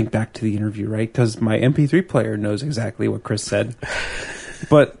trying to think back to the interview, right? Because my MP3 player knows exactly what Chris said.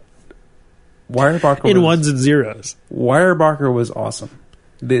 But Weyerbacher in ones and zeros. Weyerbacher was awesome.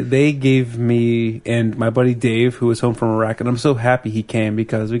 They gave me and my buddy Dave, who was home from Iraq, and I'm so happy he came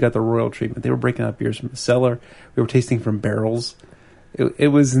because we got the royal treatment. They were breaking out beers from the cellar. We were tasting from barrels. It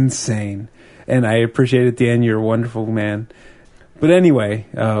was insane. And I appreciate it, Dan. You're a wonderful man. But anyway,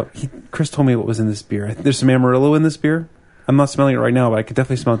 Chris told me what was in this beer. There's some Amarillo in this beer. I'm not smelling it right now, but I could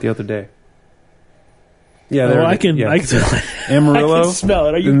definitely smell it the other day. Yeah, I can smell it. Amarillo. I can smell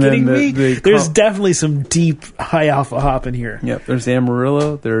it. Are you kidding me? There's definitely some deep high alpha hop in here. Yep, there's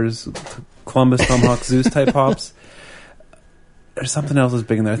Amarillo. There's Columbus Tomahawk Zeus type hops. There's something else that's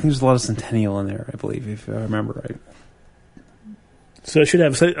big in there. I think there's a lot of Centennial in there, I believe, if I remember right. So it should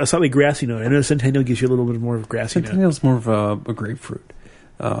have a slightly grassy note. I know Centennial gives you a little bit more of a grassy note. Centennial's more of a grapefruit.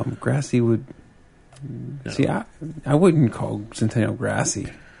 Grassy would... No. See, I wouldn't call Centennial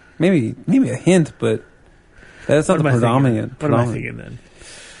grassy. Maybe a hint, but that's not the predominant. What am I thinking then?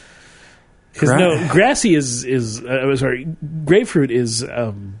 Because grassy is sorry, grapefruit is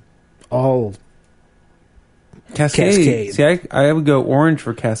all Cascade. See, I would go orange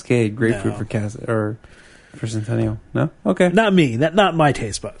for Cascade, grapefruit No. for Centennial. No? Okay. Not me. Not my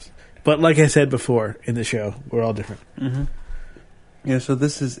taste buds. But like I said before in the show, we're all different. Mm-hmm. Yeah, so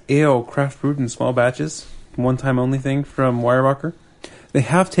this is ale craft brewed in small batches. One-time only thing from Weyerbacher. They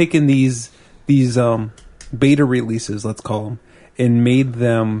have taken these beta releases, let's call them, and made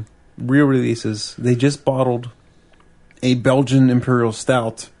them real releases. They just bottled a Belgian Imperial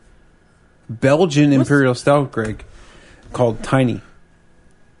Stout. Imperial Stout, Greg, called Tiny.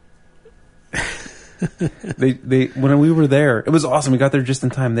 they when we were there, it was awesome. We got there just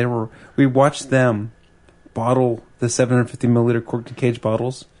in time. We watched them bottle the 750 milliliter corked and cage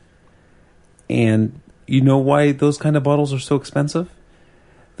bottles, and you know why those kind of bottles are so expensive?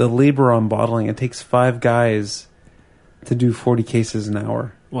 The labor on bottling. It takes 5 guys to do 40 cases an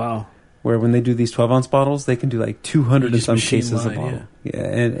hour. Wow. Where when they do these 12-ounce bottles, they can do like 200 and some cases a bottle. Yeah,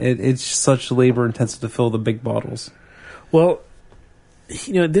 and it's such labor intensive to fill the big bottles. Well,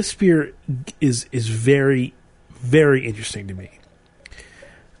 this beer is very, very interesting to me.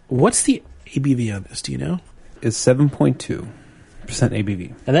 What's the ABV on this? Do you know? It's 7.2%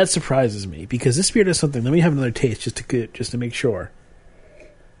 ABV. And that surprises me because this beer does something. Let me have another taste just to make sure.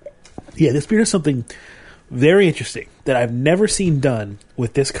 Yeah, this beer does something very interesting that I've never seen done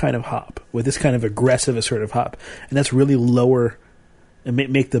with this kind of hop, with this kind of aggressive, assertive hop. And that's really lower and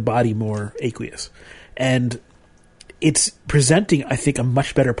make the body more aqueous. And it's presenting, I think, a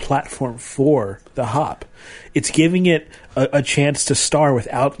much better platform for the hop. It's giving it a chance to star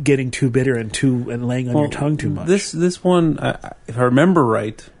without getting too bitter and laying on your tongue too much. This one, if I remember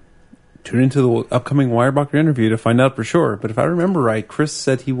right, tune into the upcoming Weyerbacher interview to find out for sure. But if I remember right, Chris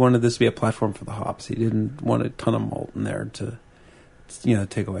said he wanted this to be a platform for the hops. He didn't want a ton of malt in there to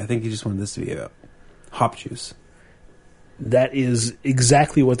take away. I think he just wanted this to be a hop juice. That is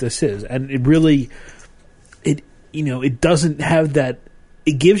exactly what this is. And it really, it doesn't have that.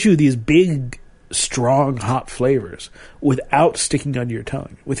 It gives you these big, strong hop flavors without sticking on your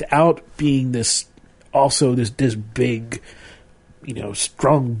tongue, without being this big,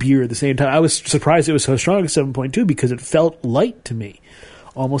 strong beer at the same time. I was surprised it was so strong at 7.2 because it felt light to me,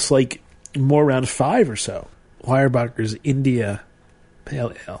 almost like more around 5 or so. Weyerbacher's India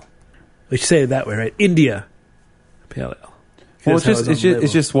Pale Ale. We should say it that way, right? India Pale Ale. Well, it's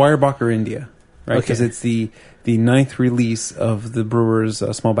just Weyerbacher India, right? Because it's the 9th release of the brewer's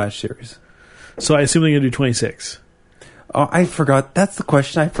small batch series. So I assume they're going to do 26. Oh, I forgot. That's the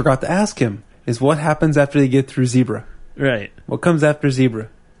question I forgot to ask him. Is what happens after they get through Zebra? Right. What comes after Zebra?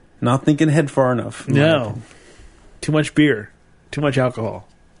 Not thinking ahead far enough. No. Too much beer. Too much alcohol.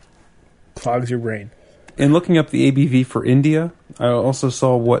 Clogs your brain. In looking up the ABV for India, I also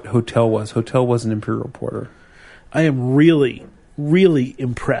saw what Hotel was. Hotel was an Imperial Porter. I am really, really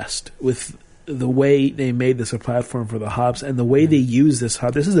impressed with the way they made this a platform for the hops and the way they use this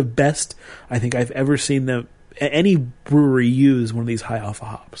hop. This is the best I think I've ever seen any brewery use one of these high alpha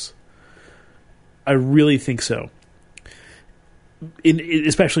hops. I really think so.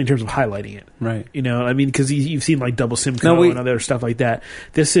 Especially in terms of highlighting it. Right. Because you've seen like Double Simcoe and other stuff like that.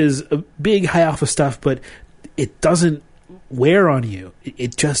 This is a big high alpha stuff, but it doesn't wear on you.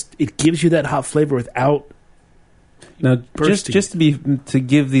 It gives you that hop flavor without bursting. Just to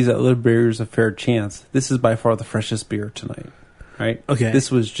give these other beers a fair chance, this is by far the freshest beer tonight. Right? Okay.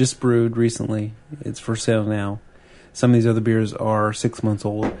 This was just brewed recently. It's for sale now. Some of these other beers are 6 months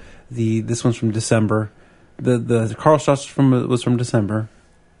old. This one's from December. The Karl Strauss was from December.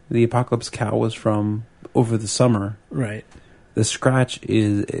 The Apocalypse Cow was from over the summer. Right. The Scratch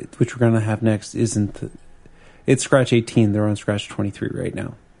which we're going to have next, isn't. It's Scratch 18. They're on Scratch 23 right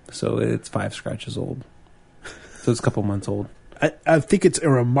now. So it's 5 scratches old. So it's a couple months old. I think it's a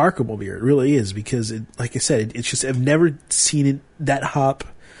remarkable beer. It really is because, like I said, it's just I've never seen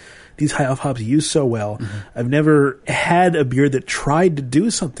these high alpha hops used so well. Mm-hmm. I've never had a beer that tried to do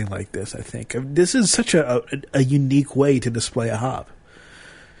something like this. I think this is such a unique way to display a hop,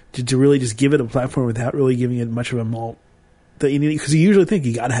 to really just give it a platform without really giving it much of a malt. Because you usually think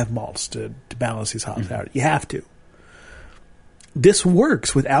you got to have malts to balance these hops out. You have to. This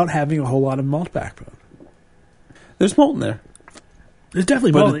works without having a whole lot of malt backbone. There's malt in there. There's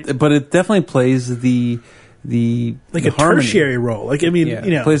definitely malt, but it definitely plays the like a harmony. Tertiary role. Like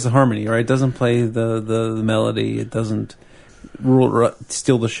it plays the harmony, right? It doesn't play the melody. It doesn't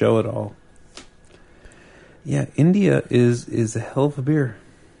steal the show at all. Yeah, India is a hell of a beer.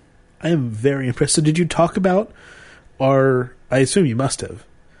 I am very impressed. So did you talk about I assume you must have,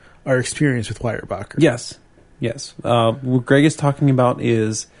 our experience with Weyerbacher? Yes. What Greg is talking about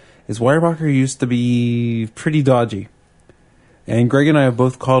is Weyerbacher used to be pretty dodgy. And Greg and I have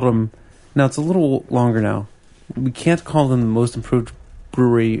both called him, now it's a little longer now, we can't call them the most improved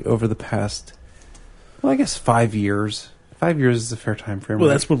brewery over the past, well, I guess 5 years. 5 years is a fair time frame. Well,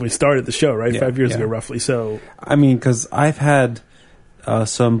 right? that's when we started the show, right? Yeah, 5 years yeah. ago, roughly. So, I mean, because I've had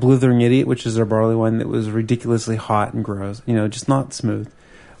some Blithering Idiot, which is their barley wine that was ridiculously hot and gross. You know, just not smooth.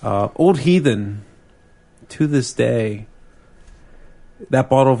 Old Heathen, to this day, that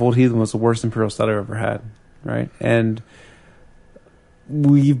bottle of Old Heathen was the worst Imperial Stout I've ever had, right? And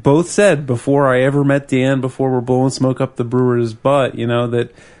we both said before I ever met Dan, before we're blowing smoke up the brewer's butt, you know,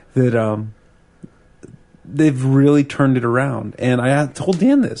 that they've really turned it around. And I told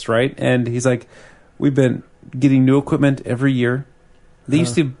Dan this, right? And he's like, we've been getting new equipment every year. They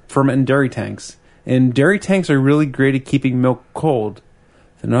used to ferment in dairy tanks. And dairy tanks are really great at keeping milk cold.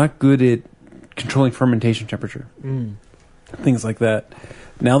 They're not good at controlling fermentation temperature. Things like that.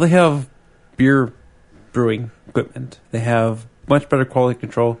 Now they have beer brewing equipment. They have much better quality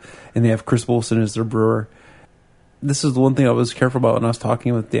control. And they have Chris Wilson as their brewer. This is the one thing I was careful about when I was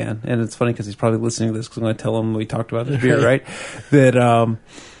talking with Dan. And it's funny because he's probably listening to this because I'm going to tell him we talked about his beer, right? That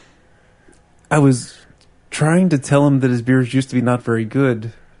I was trying to tell him that his beers used to be not very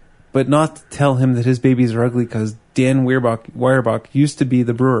good, but not to tell him that his babies are ugly because Dan Weyerbach used to be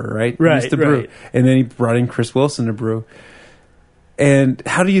the brewer, right? Right, He used to brew. right. And then he brought in Chris Wilson to brew. And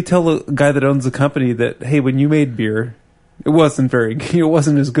how do you tell a guy that owns a company that, hey, when you made beer, it wasn't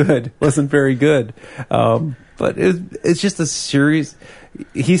as good. It wasn't very good. But it's just a series.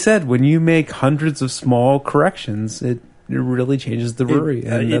 He said when you make hundreds of small corrections, it really changes the brewery,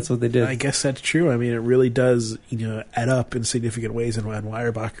 and that's what they did. I guess that's true. I mean, it really does, add up in significant ways, and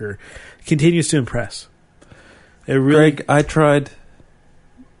Weyerbacher continues to impress. It really, Greg, I tried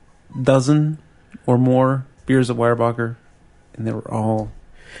dozen or more beers at Weyerbacher, and they were all...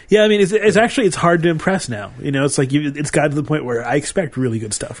 Yeah, I mean, it's hard to impress now. It's like it's gotten to the point where I expect really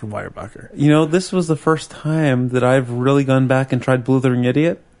good stuff from Weyerbacher. This was the first time that I've really gone back and tried Blithering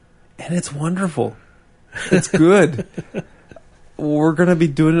Idiot, and it's wonderful. It's good. We're going to be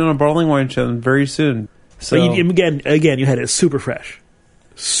doing it on a bottling wine show very soon. So But again, you had it super fresh.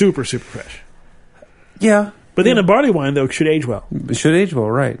 Super, super fresh. yeah. But then a barley wine, though, should age well. It should age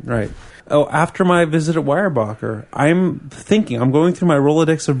well, right. Oh, after my visit at Weyerbacher, I'm going through my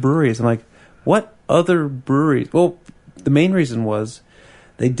Rolodex of breweries. I'm like, what other breweries? Well, the main reason was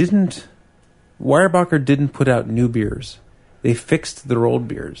Weyerbacher didn't put out new beers. They fixed their old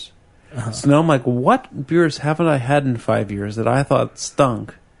beers. So now I'm like, what beers haven't I had in 5 years that I thought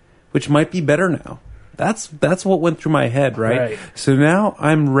stunk, which might be better now? That's what went through my head, right? So now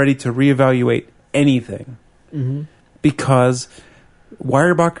I'm ready to reevaluate anything. Because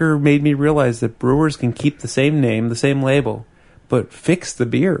Weyerbacher made me realize that brewers can keep the same name, the same label, but fix the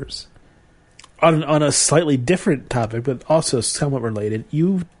beers. On a slightly different topic, but also somewhat related,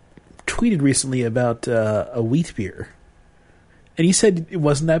 you tweeted recently about a wheat beer. And you said it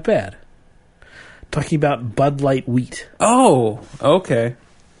wasn't that bad. Talking about Bud Light wheat. Oh, okay.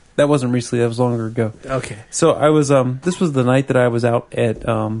 That wasn't recently. That was longer ago. Okay. So I was. This was the night that I was out at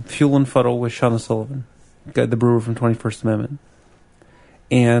Fuel and Fuddle with Shauna Sullivan, the brewer from 21st Amendment,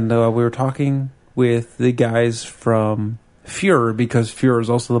 and we were talking with the guys from Fuhrer because Fuhrer is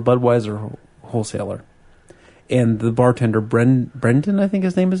also the Budweiser wholesaler, and the bartender Brendan, I think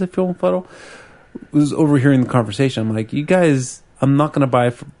his name is at Fuel and Fuddle, was overhearing the conversation. I'm like, you guys, I'm not going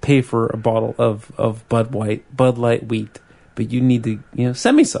to pay for a bottle of Bud Light wheat, but you need to,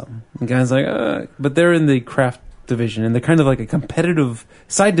 send me some. And the guy's like, but they're in the craft division, and they're kind of like a competitive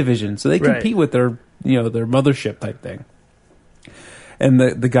side division, so they compete with their, their mothership type thing. And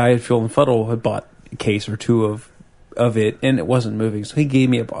the guy at Fuel and Fuddle had bought a case or two of it, and it wasn't moving, so he gave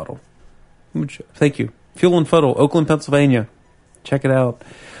me a bottle. Which, thank you. Fuel and Fuddle, Oakland, Pennsylvania. Check it out.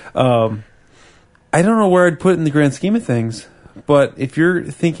 I don't know where I'd put it in the grand scheme of things, but if you're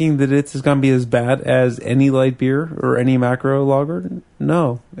thinking that it's going to be as bad as any light beer or any macro lager,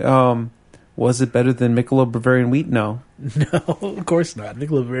 no. Was it better than Michelob Bavarian Wheat? No. No, of course not.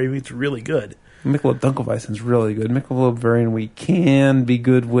 Michelob Bavarian Wheat's really good. Michelob Dunkelweizen's really good. Michelob Bavarian Wheat can be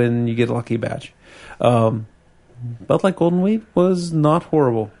good when you get a lucky batch. Bud Light Golden Wheat was not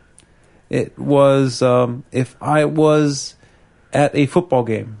horrible. It was, if I was at a football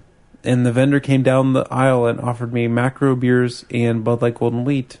game and the vendor came down the aisle and offered me macro beers and Bud Light Golden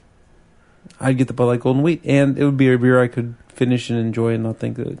Wheat, I'd get the Bud Light Golden Wheat, and it would be a beer I could finish and enjoy and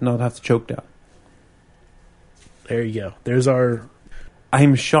not have to choke down. There you go. There's our...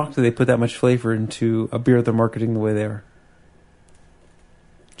 I'm shocked that they put that much flavor into a beer they're marketing the way they are.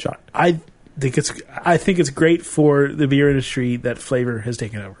 Shocked. I think it's great for the beer industry that flavor has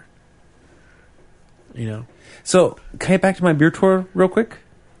taken over. So, can I get back to my beer tour real quick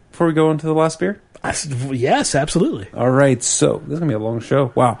before we go into the last beer? Yes, absolutely. All right, so this is going to be a long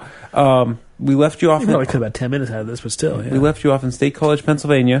show. Wow. We left you off. We probably cut about 10 minutes out of this, but still, yeah. We left you off in State College,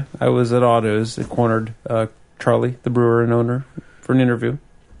 Pennsylvania. I was at Otto's. I cornered Charlie, the brewer and owner, for an interview.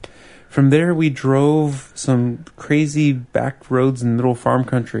 From there, we drove some crazy back roads in middle farm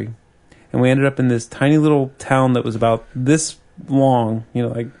country. And we ended up in this tiny little town that was about this long,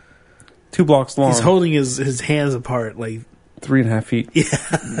 like 2 blocks long. He's holding his hands apart, like 3.5 feet. Yeah.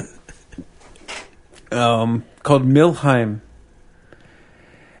 Called Milheim.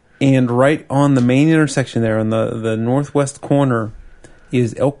 And right on the main intersection there, on the northwest corner,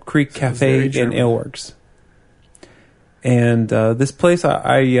 is Elk Creek Cafe and Ale Works. And this place,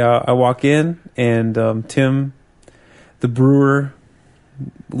 I walk in, and Tim, the brewer,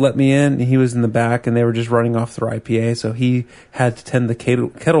 let me in. And he was in the back, and they were just running off their IPA, so he had to tend the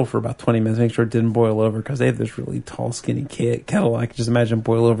kettle for about 20 minutes, make sure it didn't boil over, because they have this really tall, skinny kettle. I can just imagine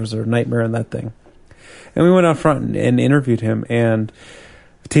boilovers are a nightmare in that thing. And we went out front and interviewed him, and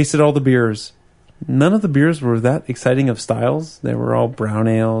tasted all the beers. None of the beers were that exciting of styles. They were all brown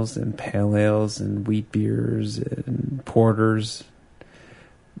ales and pale ales and wheat beers and porters.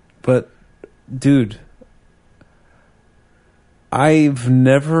 But, dude, I've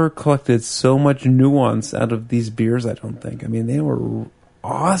never collected so much nuance out of these beers, I don't think. I mean, they were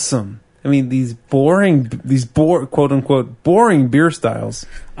awesome. I mean, these quote-unquote, boring beer styles.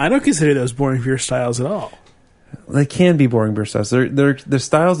 I don't consider those boring beer styles at all. They can be boring beer styles. They're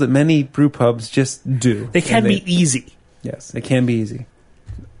styles that many brew pubs just do. They can be easy. Yes, it can be easy.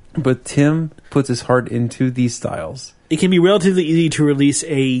 But Tim puts his heart into these styles. It can be relatively easy to release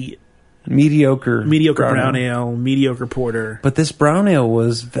a mediocre brown ale, mediocre porter. But this brown ale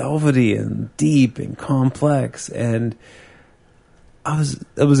was velvety and deep and complex, and I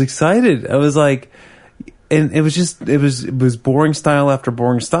was excited. I was like, and it was boring style after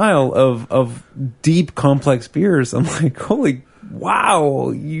boring style of deep, complex beers. I'm like, holy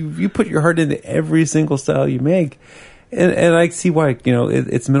wow, you put your heart into every single style you make. And I see why,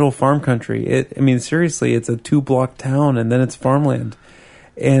 it's middle farm country. Seriously, it's a 2-block town, and then it's farmland.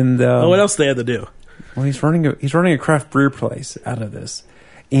 And what else do they have to do? Well, he's running a craft beer place out of this,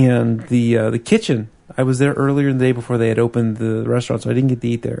 and the kitchen. I was there earlier in the day before they had opened the restaurant, so I didn't get to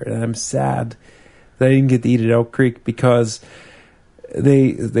eat there, and I'm sad that I didn't get to eat at Elk Creek, because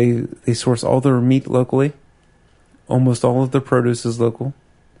they source all their meat locally, almost all of their produce is local,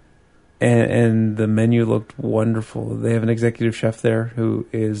 and the menu looked wonderful. They have an executive chef there who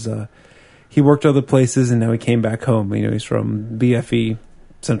is he worked other places, and now he came back home. He's from BFE,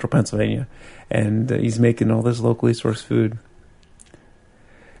 Central Pennsylvania, and he's making all this locally sourced food.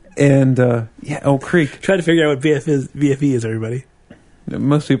 And Elk Creek. Try to figure out what BFE is, everybody.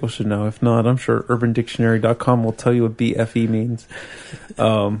 Most people should know. If not, I'm sure UrbanDictionary.com will tell you what BFE means.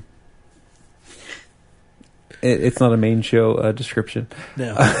 It's not a main show description.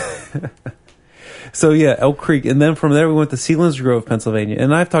 No. So yeah, Elk Creek, and then from there we went to Selinsgrove, Pennsylvania.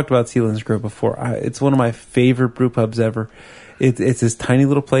 And I've talked about Selinsgrove before. It's one of my favorite brew pubs ever. It's this tiny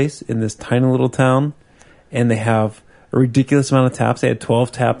little place in this tiny little town, and they have a ridiculous amount of taps. They had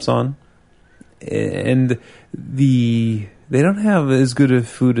 12 taps on, and they don't have as good of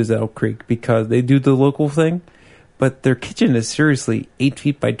food as Elk Creek, because they do the local thing, but their kitchen is seriously 8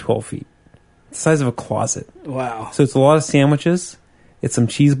 feet by 12 feet. It's the size of a closet. Wow. So it's a lot of sandwiches, it's some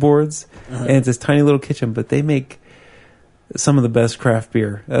cheese boards, and it's this tiny little kitchen, but they make some of the best craft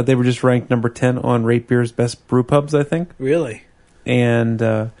beer. They were just ranked number 10 on Rate Beer's Best Brew Pubs, I think. Really? And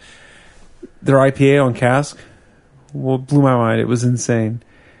their IPA on cask blew my mind. It was insane.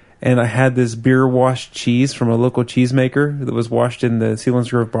 And I had this beer-washed cheese from a local cheesemaker that was washed in the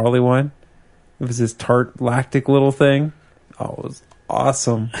Selinsgrove barley wine. It was this tart, lactic little thing. Oh, it was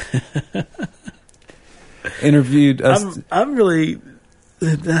awesome. Interviewed us. I'm really...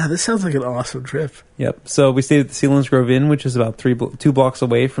 This sounds like an awesome trip. Yep. So we stayed at the Selinsgrove Inn, which is about 2 blocks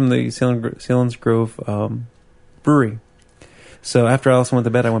away from the Selinsgrove brewery. So after Allison went to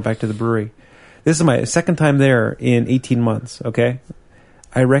bed, I went back to the brewery. This is my second time there in 18 months, okay?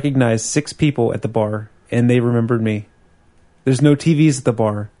 I recognized 6 people at the bar, and they remembered me. There's no TVs at the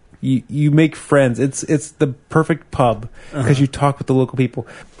bar. You make friends. It's the perfect pub, because you talk with the local people.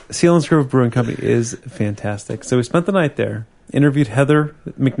 Selinsgrove Brewing Company is fantastic. So we spent the night there, interviewed Heather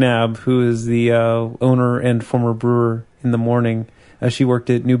McNabb, who is the owner and former brewer, in the morning. She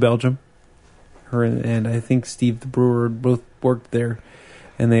worked at New Belgium. Her and I think Steve the brewer both worked there,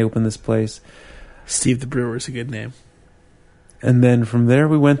 and they opened this place. Steve the brewer is a good name. And then from there,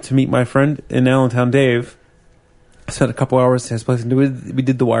 we went to meet my friend in Allentown, Dave. I spent a couple hours at his place, and we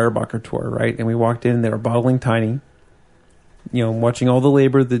did the Weyerbacher tour, right? And we walked in, and they were bottling tiny. watching all the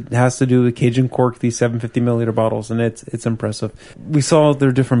labor that has to do with Cajun Cork, these 750 milliliter bottles, and it's impressive. We saw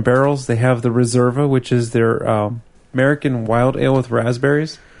their different barrels. They have the Reserva, which is their American Wild Ale with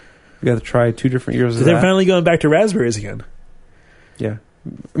raspberries. We got to try 2 different years of that. They're finally going back to raspberries again. Yeah.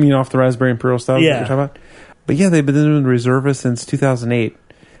 I mean, off the Raspberry Imperial style that you're talking about? But yeah, they've been doing the Reserva since 2008.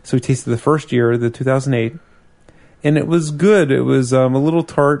 So we tasted the first year, the 2008, and it was good. It was a little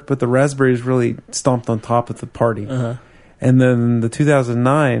tart, but the raspberries really stomped on top of the party. Uh-huh. And then the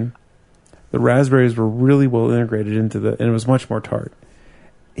 2009, the raspberries were really well integrated into and it was much more tart.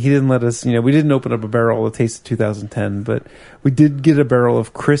 He didn't let us, we didn't open up a barrel to taste 2010, but we did get a barrel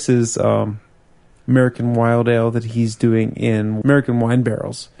of Chris's American Wild Ale that he's doing in American Wine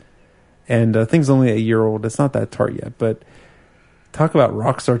Barrels. And thing's only a year old. It's not that tart yet, but talk about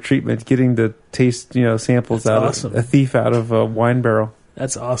rockstar treatment, getting to taste, samples That's of a thief out of a wine barrel.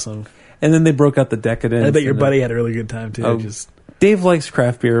 That's awesome. And then they broke out the Decadence. I bet your buddy had a really good time too. Dave likes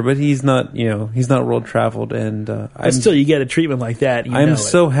craft beer, but he's not, he's not world traveled. And but still, you get a treatment like that. I'm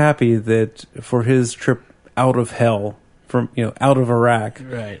so happy that for his trip out of hell, from out of Iraq,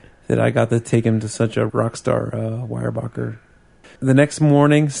 right, that I got to take him to such a rock star Weyerbacher. The next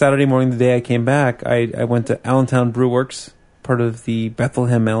morning, Saturday morning, the day I came back, I went to Allentown Brew Works, part of the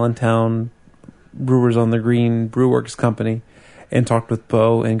Bethlehem Allentown Brewers on the Green Brew Works company, and talked with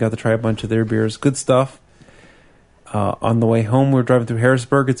Bo and got to try a bunch of their beers. Good stuff. On the way home, we were driving through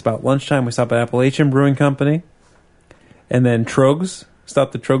Harrisburg. It's about lunchtime. We stopped at Appalachian Brewing Company. And then Trogs.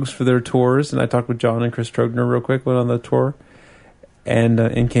 Stopped at Trogs for their tours. And I talked with John and Chris Trogner real quick, went on the tour,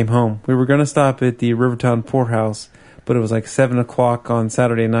 and came home. We were going to stop at the Rivertown Poorhouse, but it was like 7 o'clock on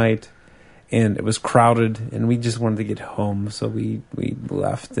Saturday night, and it was crowded, and we just wanted to get home. So we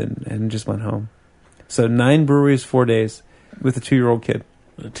left and just went home. So 9 breweries, 4 days, with a 2-year-old kid.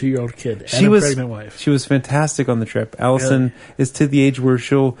 A 2-year-old kid and a pregnant wife. She was fantastic on the trip. Allison is to the age where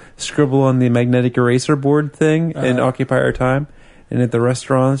she'll scribble on the magnetic eraser board thing and occupy her time. And at the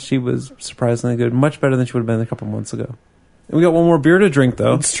restaurants, she was surprisingly good. Much better than she would have been a couple months ago. And we got one more beer to drink,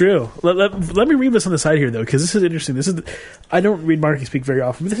 though. It's true. Let me read this on the side here, though, because this is interesting. I don't read marketing speak very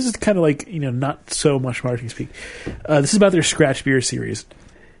often, but this is kind of like, not so much marketing speak. This is about their Scratch Beer series.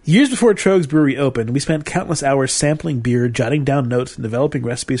 Years before Trogs Brewery opened, we spent countless hours sampling beer, jotting down notes, and developing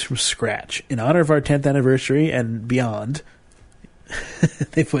recipes from scratch. In honor of our 10th anniversary and beyond,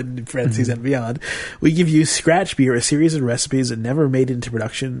 they put in parentheses and beyond, we give you Scratch Beer, a series of recipes that never made it into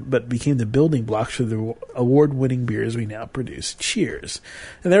production, but became the building blocks for the award-winning beers we now produce. Cheers.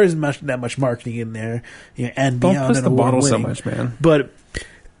 And there isn't that much marketing in there, and Don't beyond. Don't push and the bottle so winning. much, man. But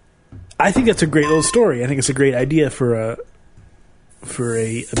I think that's a great little story. I think it's a great idea for a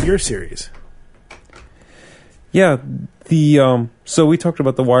beer series. Yeah, so we talked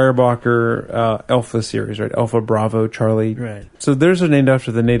about the Weyerbacher Alpha series, right? Alpha, Bravo, Charlie. Right. So theirs are named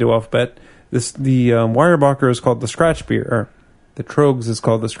after the NATO alphabet. The Weyerbacher is called the Scratch Beer, or the Trogs is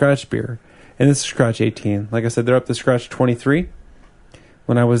called the Scratch Beer, and this is Scratch 18. Like I said, they're up to Scratch 23.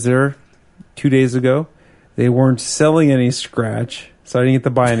 When I was there 2 days ago, they weren't selling any Scratch, so I didn't get to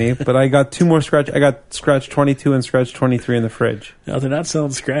buy any. But I got 2 more Scratch. I got Scratch 22 and Scratch 23 in the fridge. No, they're not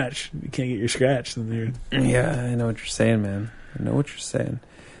selling Scratch. You can't get your Scratch. Then yeah, I know what you're saying, man. I know what you're saying.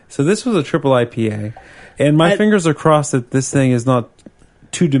 So this was a triple IPA, and my fingers are crossed that this thing is not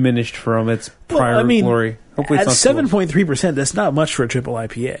too diminished from its prior glory. Hopefully it's at not 7.3%, that's not much for a triple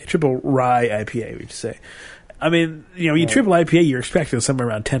IPA. Triple rye IPA, we should say. I mean, you triple IPA, you're expecting somewhere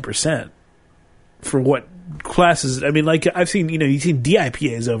around 10% for what classes. I mean, like I've seen, you've seen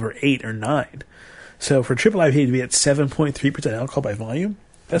DIPAs over 8 or 9. So for triple IPA to be at 7.3% alcohol by volume,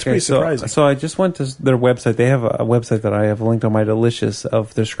 that's pretty surprising. So I just went to their website. They have a website that I have linked on my Delicious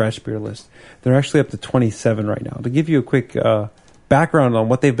of their Scratch Beer list. They're actually up to 27 right now. To give you a quick background on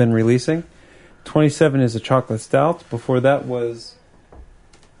what they've been releasing, 27 is a chocolate stout. Before that was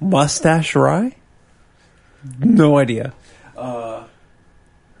Mustache Rye? No idea.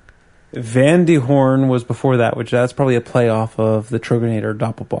 Van de Horn was before that, which that's probably a play off of the Troegenator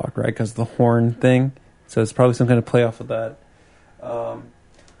Doppelbock, right? Because the horn thing. So it's probably some kind of play off of that.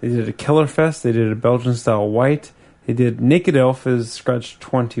 They did a Kellerfest. They did a Belgian-style white. They did Naked Elf as Scratch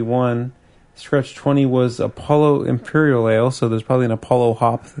 21. Scratch 20 was Apollo Imperial Ale, so there's probably an Apollo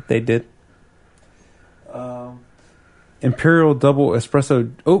hop that they did. Imperial Double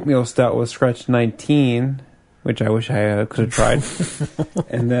Espresso Oatmeal Stout was Scratch 19, which I wish I could have tried.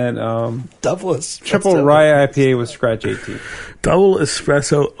 And then Double Espresso Triple Rye IPA was Scratch 18. Double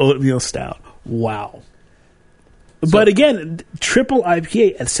Espresso Oatmeal Stout. Wow. But again, triple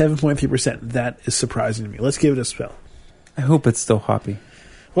IPA at 7.3%. That is surprising to me. Let's give it a smell. I hope it's still hoppy.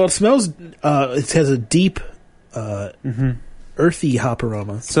 Well, it smells. It has a deep earthy hop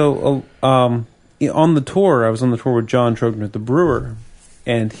aroma. So on the tour, I was on the tour with John Trogner, the brewer,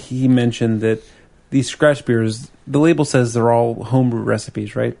 and he mentioned that these scratch beers, the label says they're all homebrew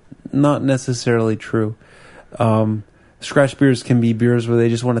recipes, right? Not necessarily true. Scratch beers can be beers where they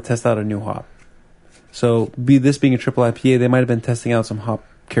just want to test out a new hop. So this being a triple IPA, they might have been testing out some hop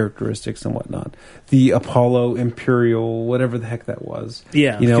characteristics and whatnot. The Apollo Imperial, whatever the heck that was.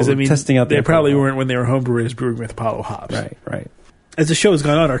 Yeah, because testing out. They probably weren't when they were homebrewers brewing with Apollo hops. Right. As the show has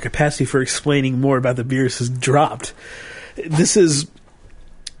gone on, our capacity for explaining more about the beers has dropped. This is...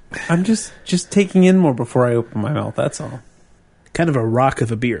 I'm just taking in more before I open my mouth, that's all. Kind of a rock of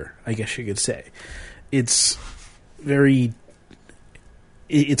a beer, I guess you could say. It's very...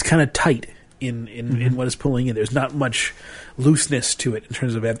 It's kind of tight in what it's pulling in. There's not much looseness to it in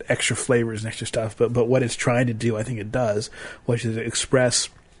terms of extra flavors and extra stuff, but what it's trying to do, I think it does, which is express,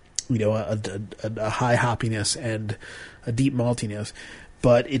 a high hoppiness and a deep maltiness,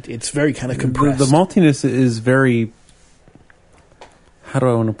 but it's very kind of compressed. The maltiness is very... How do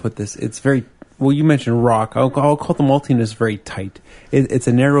I want to put this? It's very... Well, you mentioned rock. I'll call the maltiness very tight. It's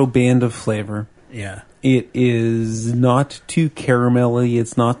a narrow band of flavor. Yeah. It is not too caramelly.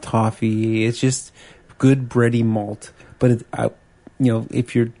 It's not toffee. It's just good bready malt. But,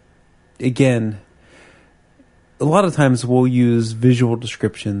 if you're... Again, a lot of times we'll use visual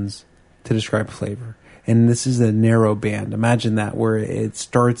descriptions to describe flavor. And this is a narrow band. Imagine that, where it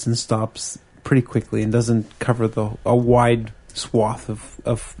starts and stops pretty quickly and doesn't cover a wide swath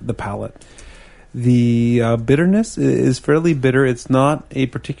of the palate. The bitterness is fairly bitter. It's not a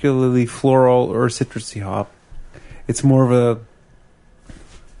particularly floral or citrusy hop. It's more of a,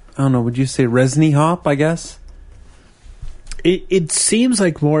 I don't know, would you say resiny hop, I guess? It seems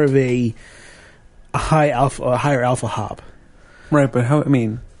like more of a higher alpha hop. Right, but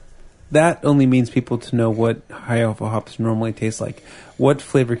that only means people to know what high alpha hops normally taste like. What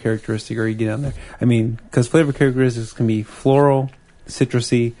flavor characteristic are you getting on there? Because flavor characteristics can be floral,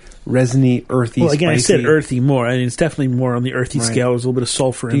 citrusy, resiny, earthy, well, again, spicy. I said earthy more. It's definitely more on the earthy scale. There's a little bit of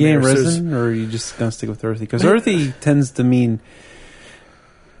sulfur in there. Do you get resin, or are you just going to stick with earthy? Because earthy tends to mean...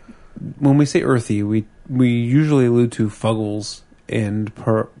 When we say earthy, we usually allude to Fuggles and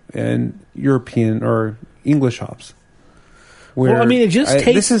European or English hops. Where, it just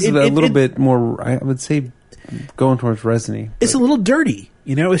tastes... This is a little bit more, I would say, going towards resiny. It's a little dirty.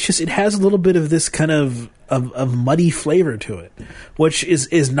 It's just, it has a little bit of this kind of muddy flavor to it, which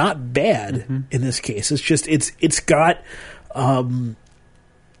is not bad in this case. It's just, it's got some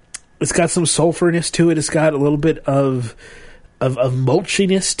sulfuriness to it. It's got a little bit of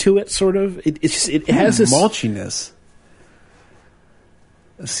mulchiness to it, sort of. It has this... Mulchiness.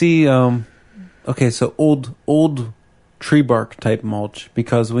 See, okay, so old tree bark type mulch,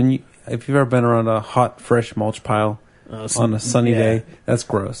 because if you've ever been around a hot, fresh mulch pile on a sunny day, that's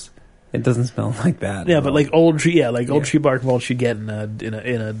gross. It doesn't smell like that. Yeah, but like old tree bark mulch you get in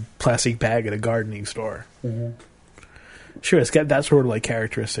a plastic bag at a gardening store. Mm-hmm. Sure, it's got that sort of like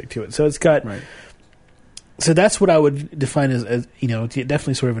characteristic to it. So it's got. Right. So that's what I would define as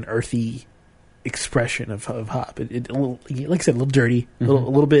definitely sort of an earthy expression of hop. It like I said, a little dirty, a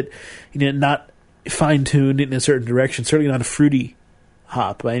little bit, not fine tuned in a certain direction. Certainly not a fruity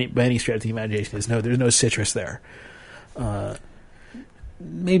hop by any stretch of the imagination. There's no citrus there.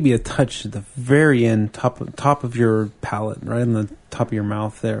 Maybe a touch at the very end, top of your palate, right on the top of your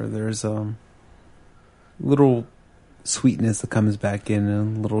mouth. There's little sweetness that comes back in,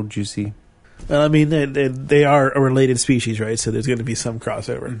 and a little juicy. Well, they are a related species, right? So there's going to be some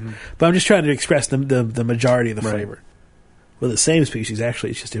crossover. Mm-hmm. But I'm just trying to express the majority of the flavor. Well, the same species,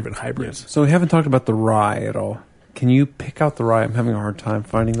 actually, it's just different hybrids. Yeah. So we haven't talked about the rye at all. Can you pick out the rye? I'm having a hard time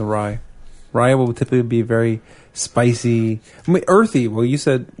finding the rye. Rye will typically be very spicy, earthy. Well, you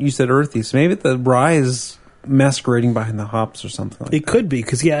said earthy, so maybe the rye is masquerading behind the hops or something like that. It could be,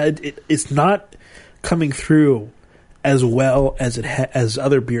 because it's not coming through as well as as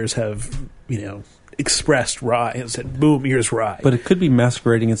other beers have, expressed rye and said, boom, here's rye. But it could be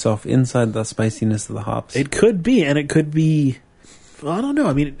masquerading itself inside the spiciness of the hops. It could be, and it could be, well, I don't know.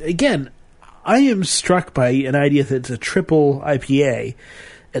 Again, I am struck by an idea that it's a triple IPA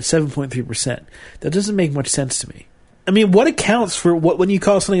at 7.3%. That doesn't make much sense to me. What accounts for what when you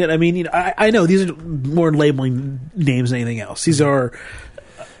call something that, I know these are more labeling names than anything else. These are...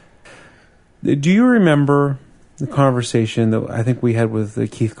 Do you remember the conversation that I think we had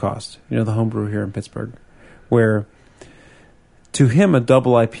with Keith Cost, the homebrew here in Pittsburgh, where to him a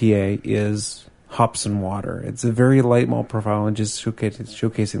double IPA is hops and water. It's a very light malt profile and just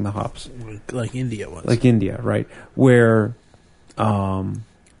showcasing the hops. Like India was. Like India, right. Where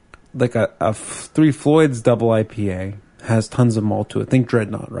like a Three Floyds double IPA, has tons of malt to it. Think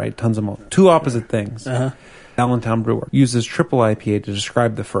Dreadnought, right? Tons of malt. Two opposite things. Uh-huh. Allentown Brewer uses triple IPA to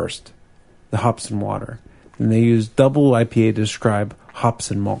describe the first, the hops and water. And they use double IPA to describe hops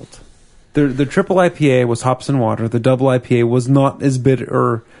and malt. The triple IPA was hops and water. The double IPA was not as bitter,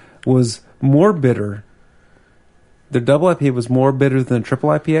 or was more bitter. The double IPA was more bitter than the triple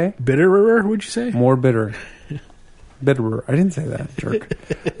IPA. Bitterer, would you say? More bitter. Bitterer. I didn't say that, jerk.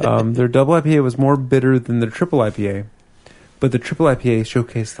 Their double IPA was more bitter than the triple IPA, but the triple IPA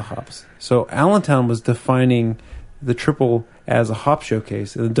showcased the hops. So Allentown was defining the triple as a hop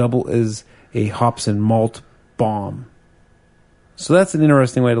showcase, and the double is a hops and malt bomb. So that's an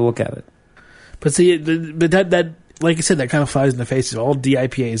interesting way to look at it. But see, but that like I said, that kind of flies in the face of all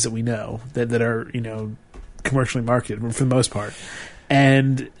DIPAs that we know that are commercially marketed for the most part,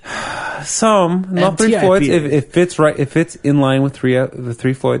 and some not three Floyds. If it fits right, if it's in line with the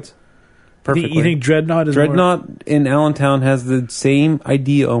three Floyds, perfectly. You think Dreadnought is in Allentown has the same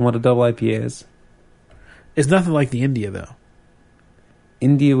idea on what a double IPA is? It's nothing like the India though.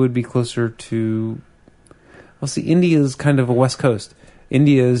 India would be closer to. Well, see, India is kind of a West Coast.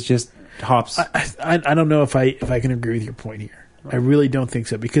 India is just hops. I don't know if I can agree with your point here. I really don't think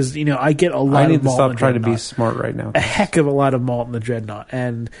so because I get a lot. I need of malt to stop in trying to Dreadnought. be smart right now. A heck of a lot of malt in the Dreadnought,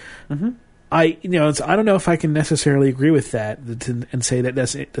 and I don't know if I can necessarily agree with that and say that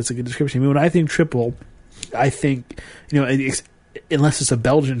that's a good description. I mean, when I think triple, I think unless it's a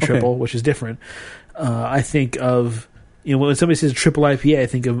Belgian triple, which is different. I think of when somebody says triple IPA, I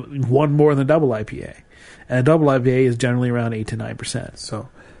think of one more than a double IPA. And a double IPA is generally around 8 to 9%. So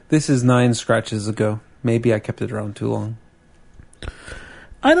this is 9 scratches ago. Maybe I kept it around too long.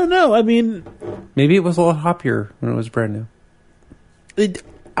 I don't know. I mean, maybe it was a lot hoppier when it was brand new.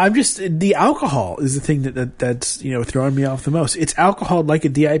 The alcohol is the thing that's throwing me off the most. It's alcohol like a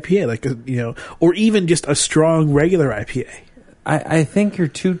DIPA, like or even just a strong regular IPA. I think you're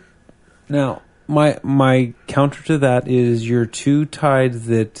too. Now my counter to that is you're too tied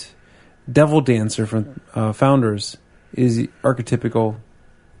that Devil Dancer from Founders is archetypical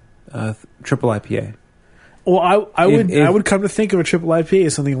triple IPA. Well, I would come to think of a triple IPA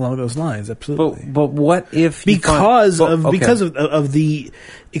as something along those lines. Absolutely. But what if because of the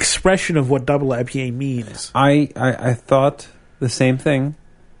expression of what double IPA means? I thought the same thing,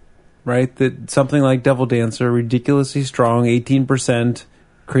 right? That something like Devil Dancer, ridiculously strong, 18%,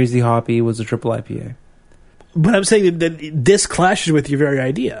 crazy hoppy, was a triple IPA. But I'm saying that this clashes with your very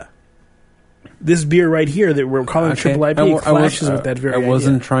idea. This beer right here that we're calling triple IPA clashes with that very idea. I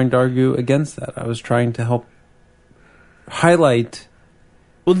wasn't trying to argue against that. I was trying to help highlight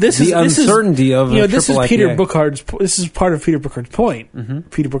the uncertainty of a triple IPA. This is part of Peter Bookhardt's point. Mm-hmm.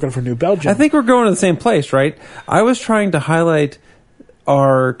 Peter Bookhard from New Belgium. I think we're going to the same place, right? I was trying to highlight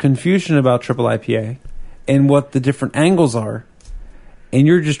our confusion about triple IPA and what the different angles are. And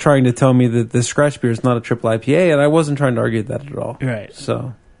you're just trying to tell me that the scratch beer is not a triple IPA, and I wasn't trying to argue that at all. Right.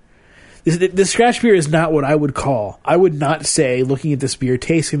 So the scratch beer is not what I would call. I would not say, looking at this beer,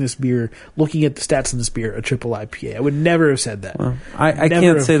 tasting this beer, looking at the stats in this beer, a triple IPA. I would never have said that. Well, I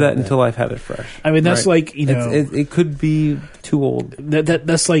can't say that until I've had it fresh. I mean, that's like it could be too old.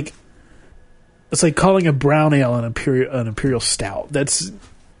 That's like it's like calling a brown ale an imperial stout. That's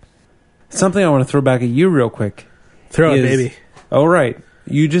something I want to throw back at you real quick. Throw it, baby. Oh, right.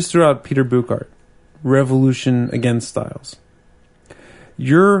 You just threw out Peter Bookhard. Revolution Against Styles.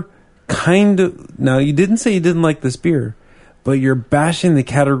 You're kind of... Now, you didn't say you didn't like this beer, but you're bashing the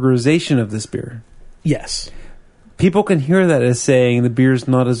categorization of this beer. Yes. People can hear that as saying the beer's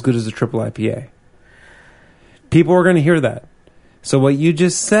not as good as a triple IPA. People are going to hear that. So what you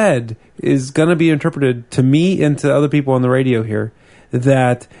just said is going to be interpreted to me and to other people on the radio here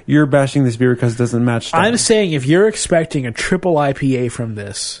that you're bashing this beer because it doesn't match style. I'm saying if you're expecting a triple IPA from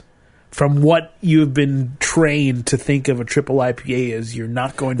this, from what you've been trained to think of a triple IPA as, you're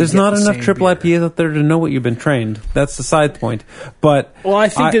not going to There's get not the enough same triple beer. IPAs out there to know what you've been trained. That's the side point. But well, I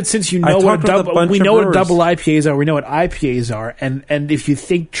think that since we know what double IPAs are, we know what IPAs are, and if you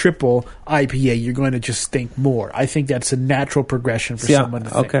think triple IPA, you're going to just think more. I think that's a natural progression for someone to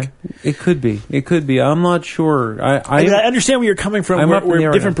think. Okay, it could be. I'm not sure. I understand where you're coming from.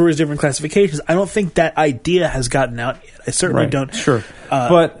 Where different brewers, different classifications. I don't think that idea has gotten out yet. I certainly don't. Sure,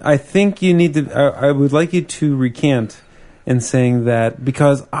 but I think you need to. I would like you to recant in saying that,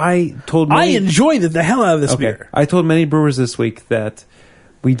 because I enjoy the hell out of this beer. I told many brewers this week that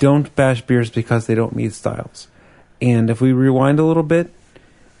we don't bash beers because they don't meet styles, and if we rewind a little bit,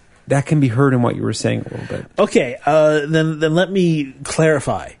 that can be heard in what you were saying a little bit. Okay, then let me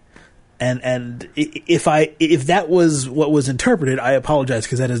clarify. And if that was what was interpreted, I apologize,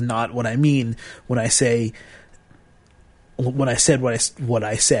 because that is not what I mean when I say when I said what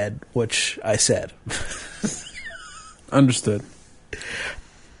I said, which I said. Understood.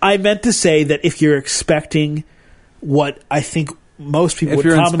 I meant to say that if you're expecting what I think most people would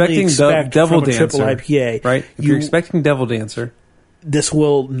commonly expect Devil from a triple Dancer, IPA, right? If you're expecting Devil Dancer, this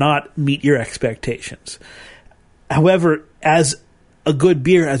will not meet your expectations. However, as a good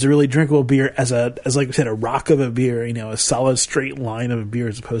beer, as a really drinkable beer, as like I said, a rock of a beer, a solid straight line of a beer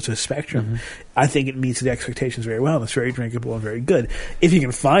as opposed to a spectrum, I think it meets the expectations very well. And it's very drinkable and very good. If you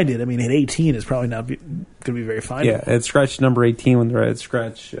can find it, at 18 is probably not going to be very findable. Yeah, it's scratch number 18 when they're at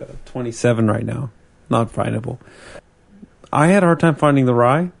scratch 27 right now. Not findable. I had a hard time finding the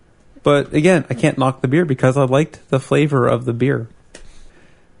rye, but again, I can't knock the beer because I liked the flavor of the beer.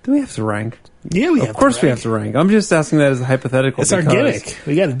 Do we have to rank? Yeah, we have to rank. Of course we have to rank. I'm just asking that as a hypothetical. It's our gimmick.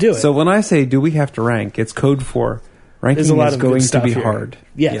 We got to do it. So when I say, do we have to rank, it's code for ranking is going to be hard.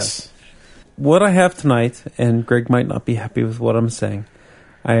 Yes. What I have tonight, and Greg might not be happy with what I'm saying,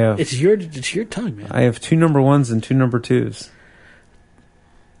 I have... It's your tongue, man. I have 2 number 1s and 2 number 2s.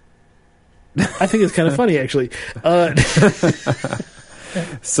 I think it's kind of funny, actually.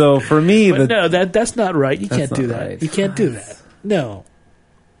 So for me... no, that's not right. You can't do that. Right. You can't do that. No.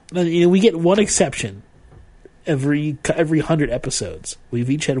 We get one exception every 100 episodes. We've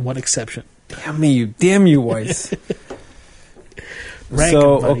each had one exception. Damn you, Weiss.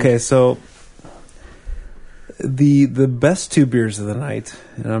 So the best 2 beers of the night,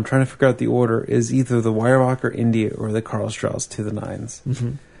 and I'm trying to figure out the order, is either the Weyerbacher India or the Karl Strauss to the Nines.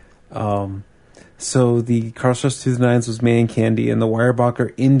 So the Karl Strauss to the Nines was Man Candy, and the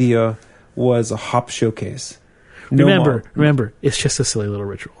Weyerbacher India was a hop showcase. Remember, it's just a silly little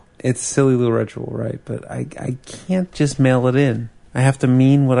ritual. It's a silly little ritual, right? But I can't just mail it in. I have to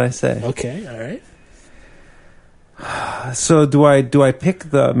mean what I say. Okay, all right. So do I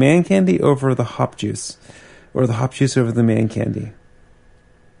pick the Man Candy over the hop juice, or the hop juice over the Man Candy?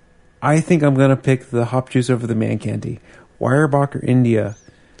 I think I'm going to pick the hop juice over the Man Candy. Weyerbacher India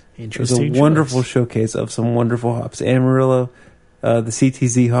is a wonderful showcase of some wonderful hops. Amarillo, the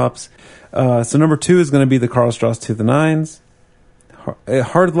CTZ hops. So number 2 is going to be the Karl Strauss to the Nines.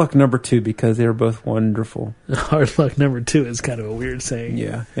 Hard luck number 2 because they were both wonderful. Hard luck number 2 is kind of a weird saying.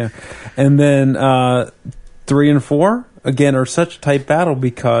 Yeah. And then 3 and 4 again are such a tight battle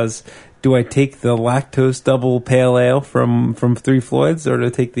because do I take the lactose double pale ale from Three Floyds, or do I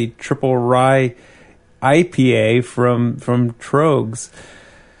take the triple rye IPA from Trogs?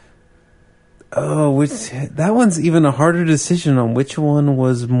 Oh, that one's even a harder decision on which one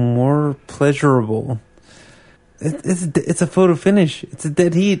was more pleasurable. It's a photo finish. It's a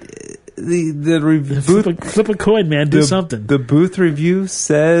dead heat. Flip a coin, man. Do something. The booth review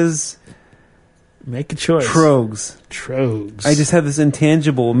says, make a choice. Trogs. I just have this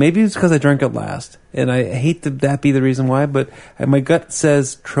intangible. Maybe it's because I drank it last, and I hate that be the reason why. But my gut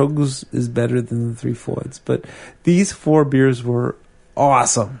says Trogs is better than the Three Floyds. But these 4 beers were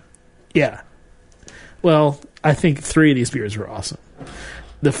awesome. Yeah. Well, I think 3 of these beers were awesome.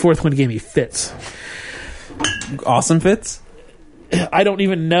 The 4th one gave me fits. Awesome fits? I don't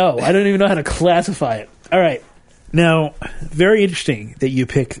even know. I don't even know how to classify it. All right. Now, very interesting that you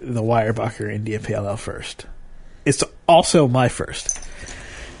picked the Weyerbacher India Pale Ale first. It's also my first.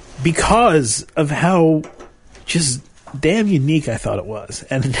 Because of how just damn unique I thought it was.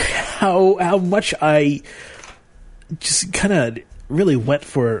 And how much I just kind of really went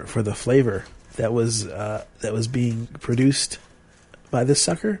for the flavor that was being produced by this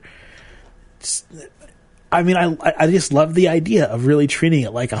sucker. I just love the idea of really treating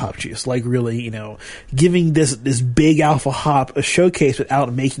it like a hop juice, like really, giving this big alpha hop a showcase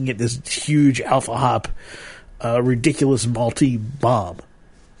without making it this huge alpha hop, ridiculous malty bomb.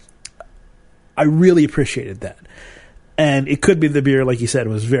 I really appreciated that. And it could be the beer, like you said,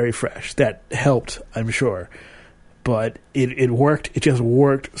 was very fresh. That helped, I'm sure. But it worked. It just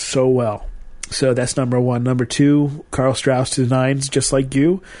worked so well. So that's number 1. Number 2, Karl Strauss to the Nines, just like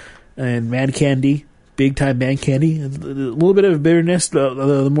you. And Man Candy. Big time Man Candy. A little bit of bitterness.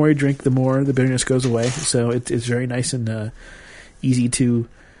 The more you drink, the more the bitterness goes away. So it's very nice and easy to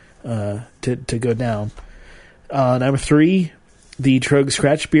go down. Number 3, the Trogs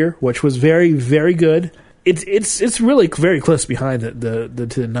Scratch Beer, which was very, very good. It's really very close behind the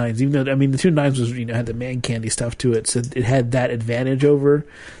to the Nines. Even though the 2 Nines was had the Man Candy stuff to it, so it had that advantage over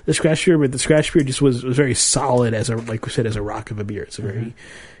the Scratch Beer. But the Scratch Beer just was very solid as like we said, as a rock of a beer. It's a very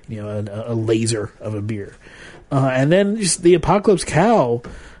a laser of a beer. And then just the Apocalypse Cow,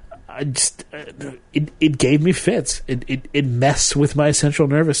 it gave me fits. It messed with my central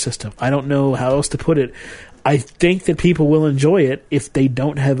nervous system. I don't know how else to put it. I think that people will enjoy it if they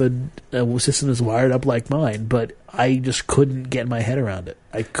don't have a system that's wired up like mine, but I just couldn't get my head around it.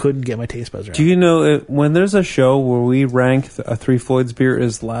 I couldn't get my taste buds around it. Do you know, when there's a show where we rank a Three Floyds beer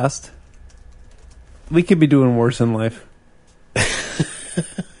as last, we could be doing worse in life.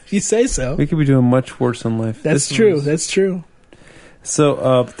 You say so. We could be doing much worse in life. That's true. That's true.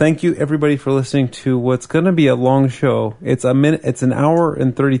 So, thank you everybody for listening to what's going to be a long show. It's an hour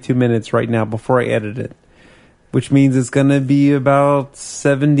and 32 minutes right now before I edit it, which means it's going to be about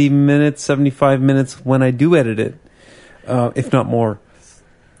 70 minutes, 75 minutes when I do edit it, if not more.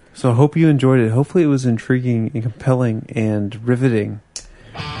 So I hope you enjoyed it. Hopefully it was intriguing and compelling and riveting.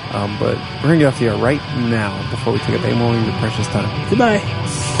 But we're going to get off the air right now before we take up any more of your precious time. Goodbye.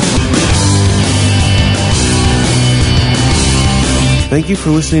 Thank you for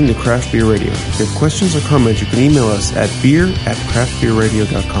listening to Craft Beer Radio. If you have questions or comments, you can email us at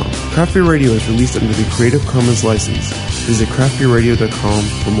beer@craftbeerradio.com. Craft Beer Radio is released under the Creative Commons license. Visit craftbeerradio.com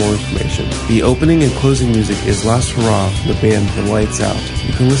for more information. The opening and closing music is Last Hurrah from the band The Lights Out.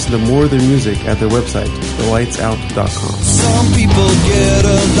 You can listen to more of their music at their website, thelightsout.com. Some people get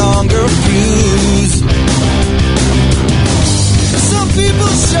a longer fuse. Some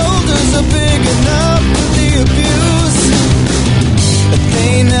people's shoulders are big enough for the abuse. But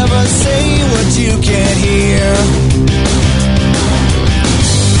they never say what you can't hear.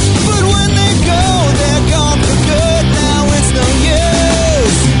 But when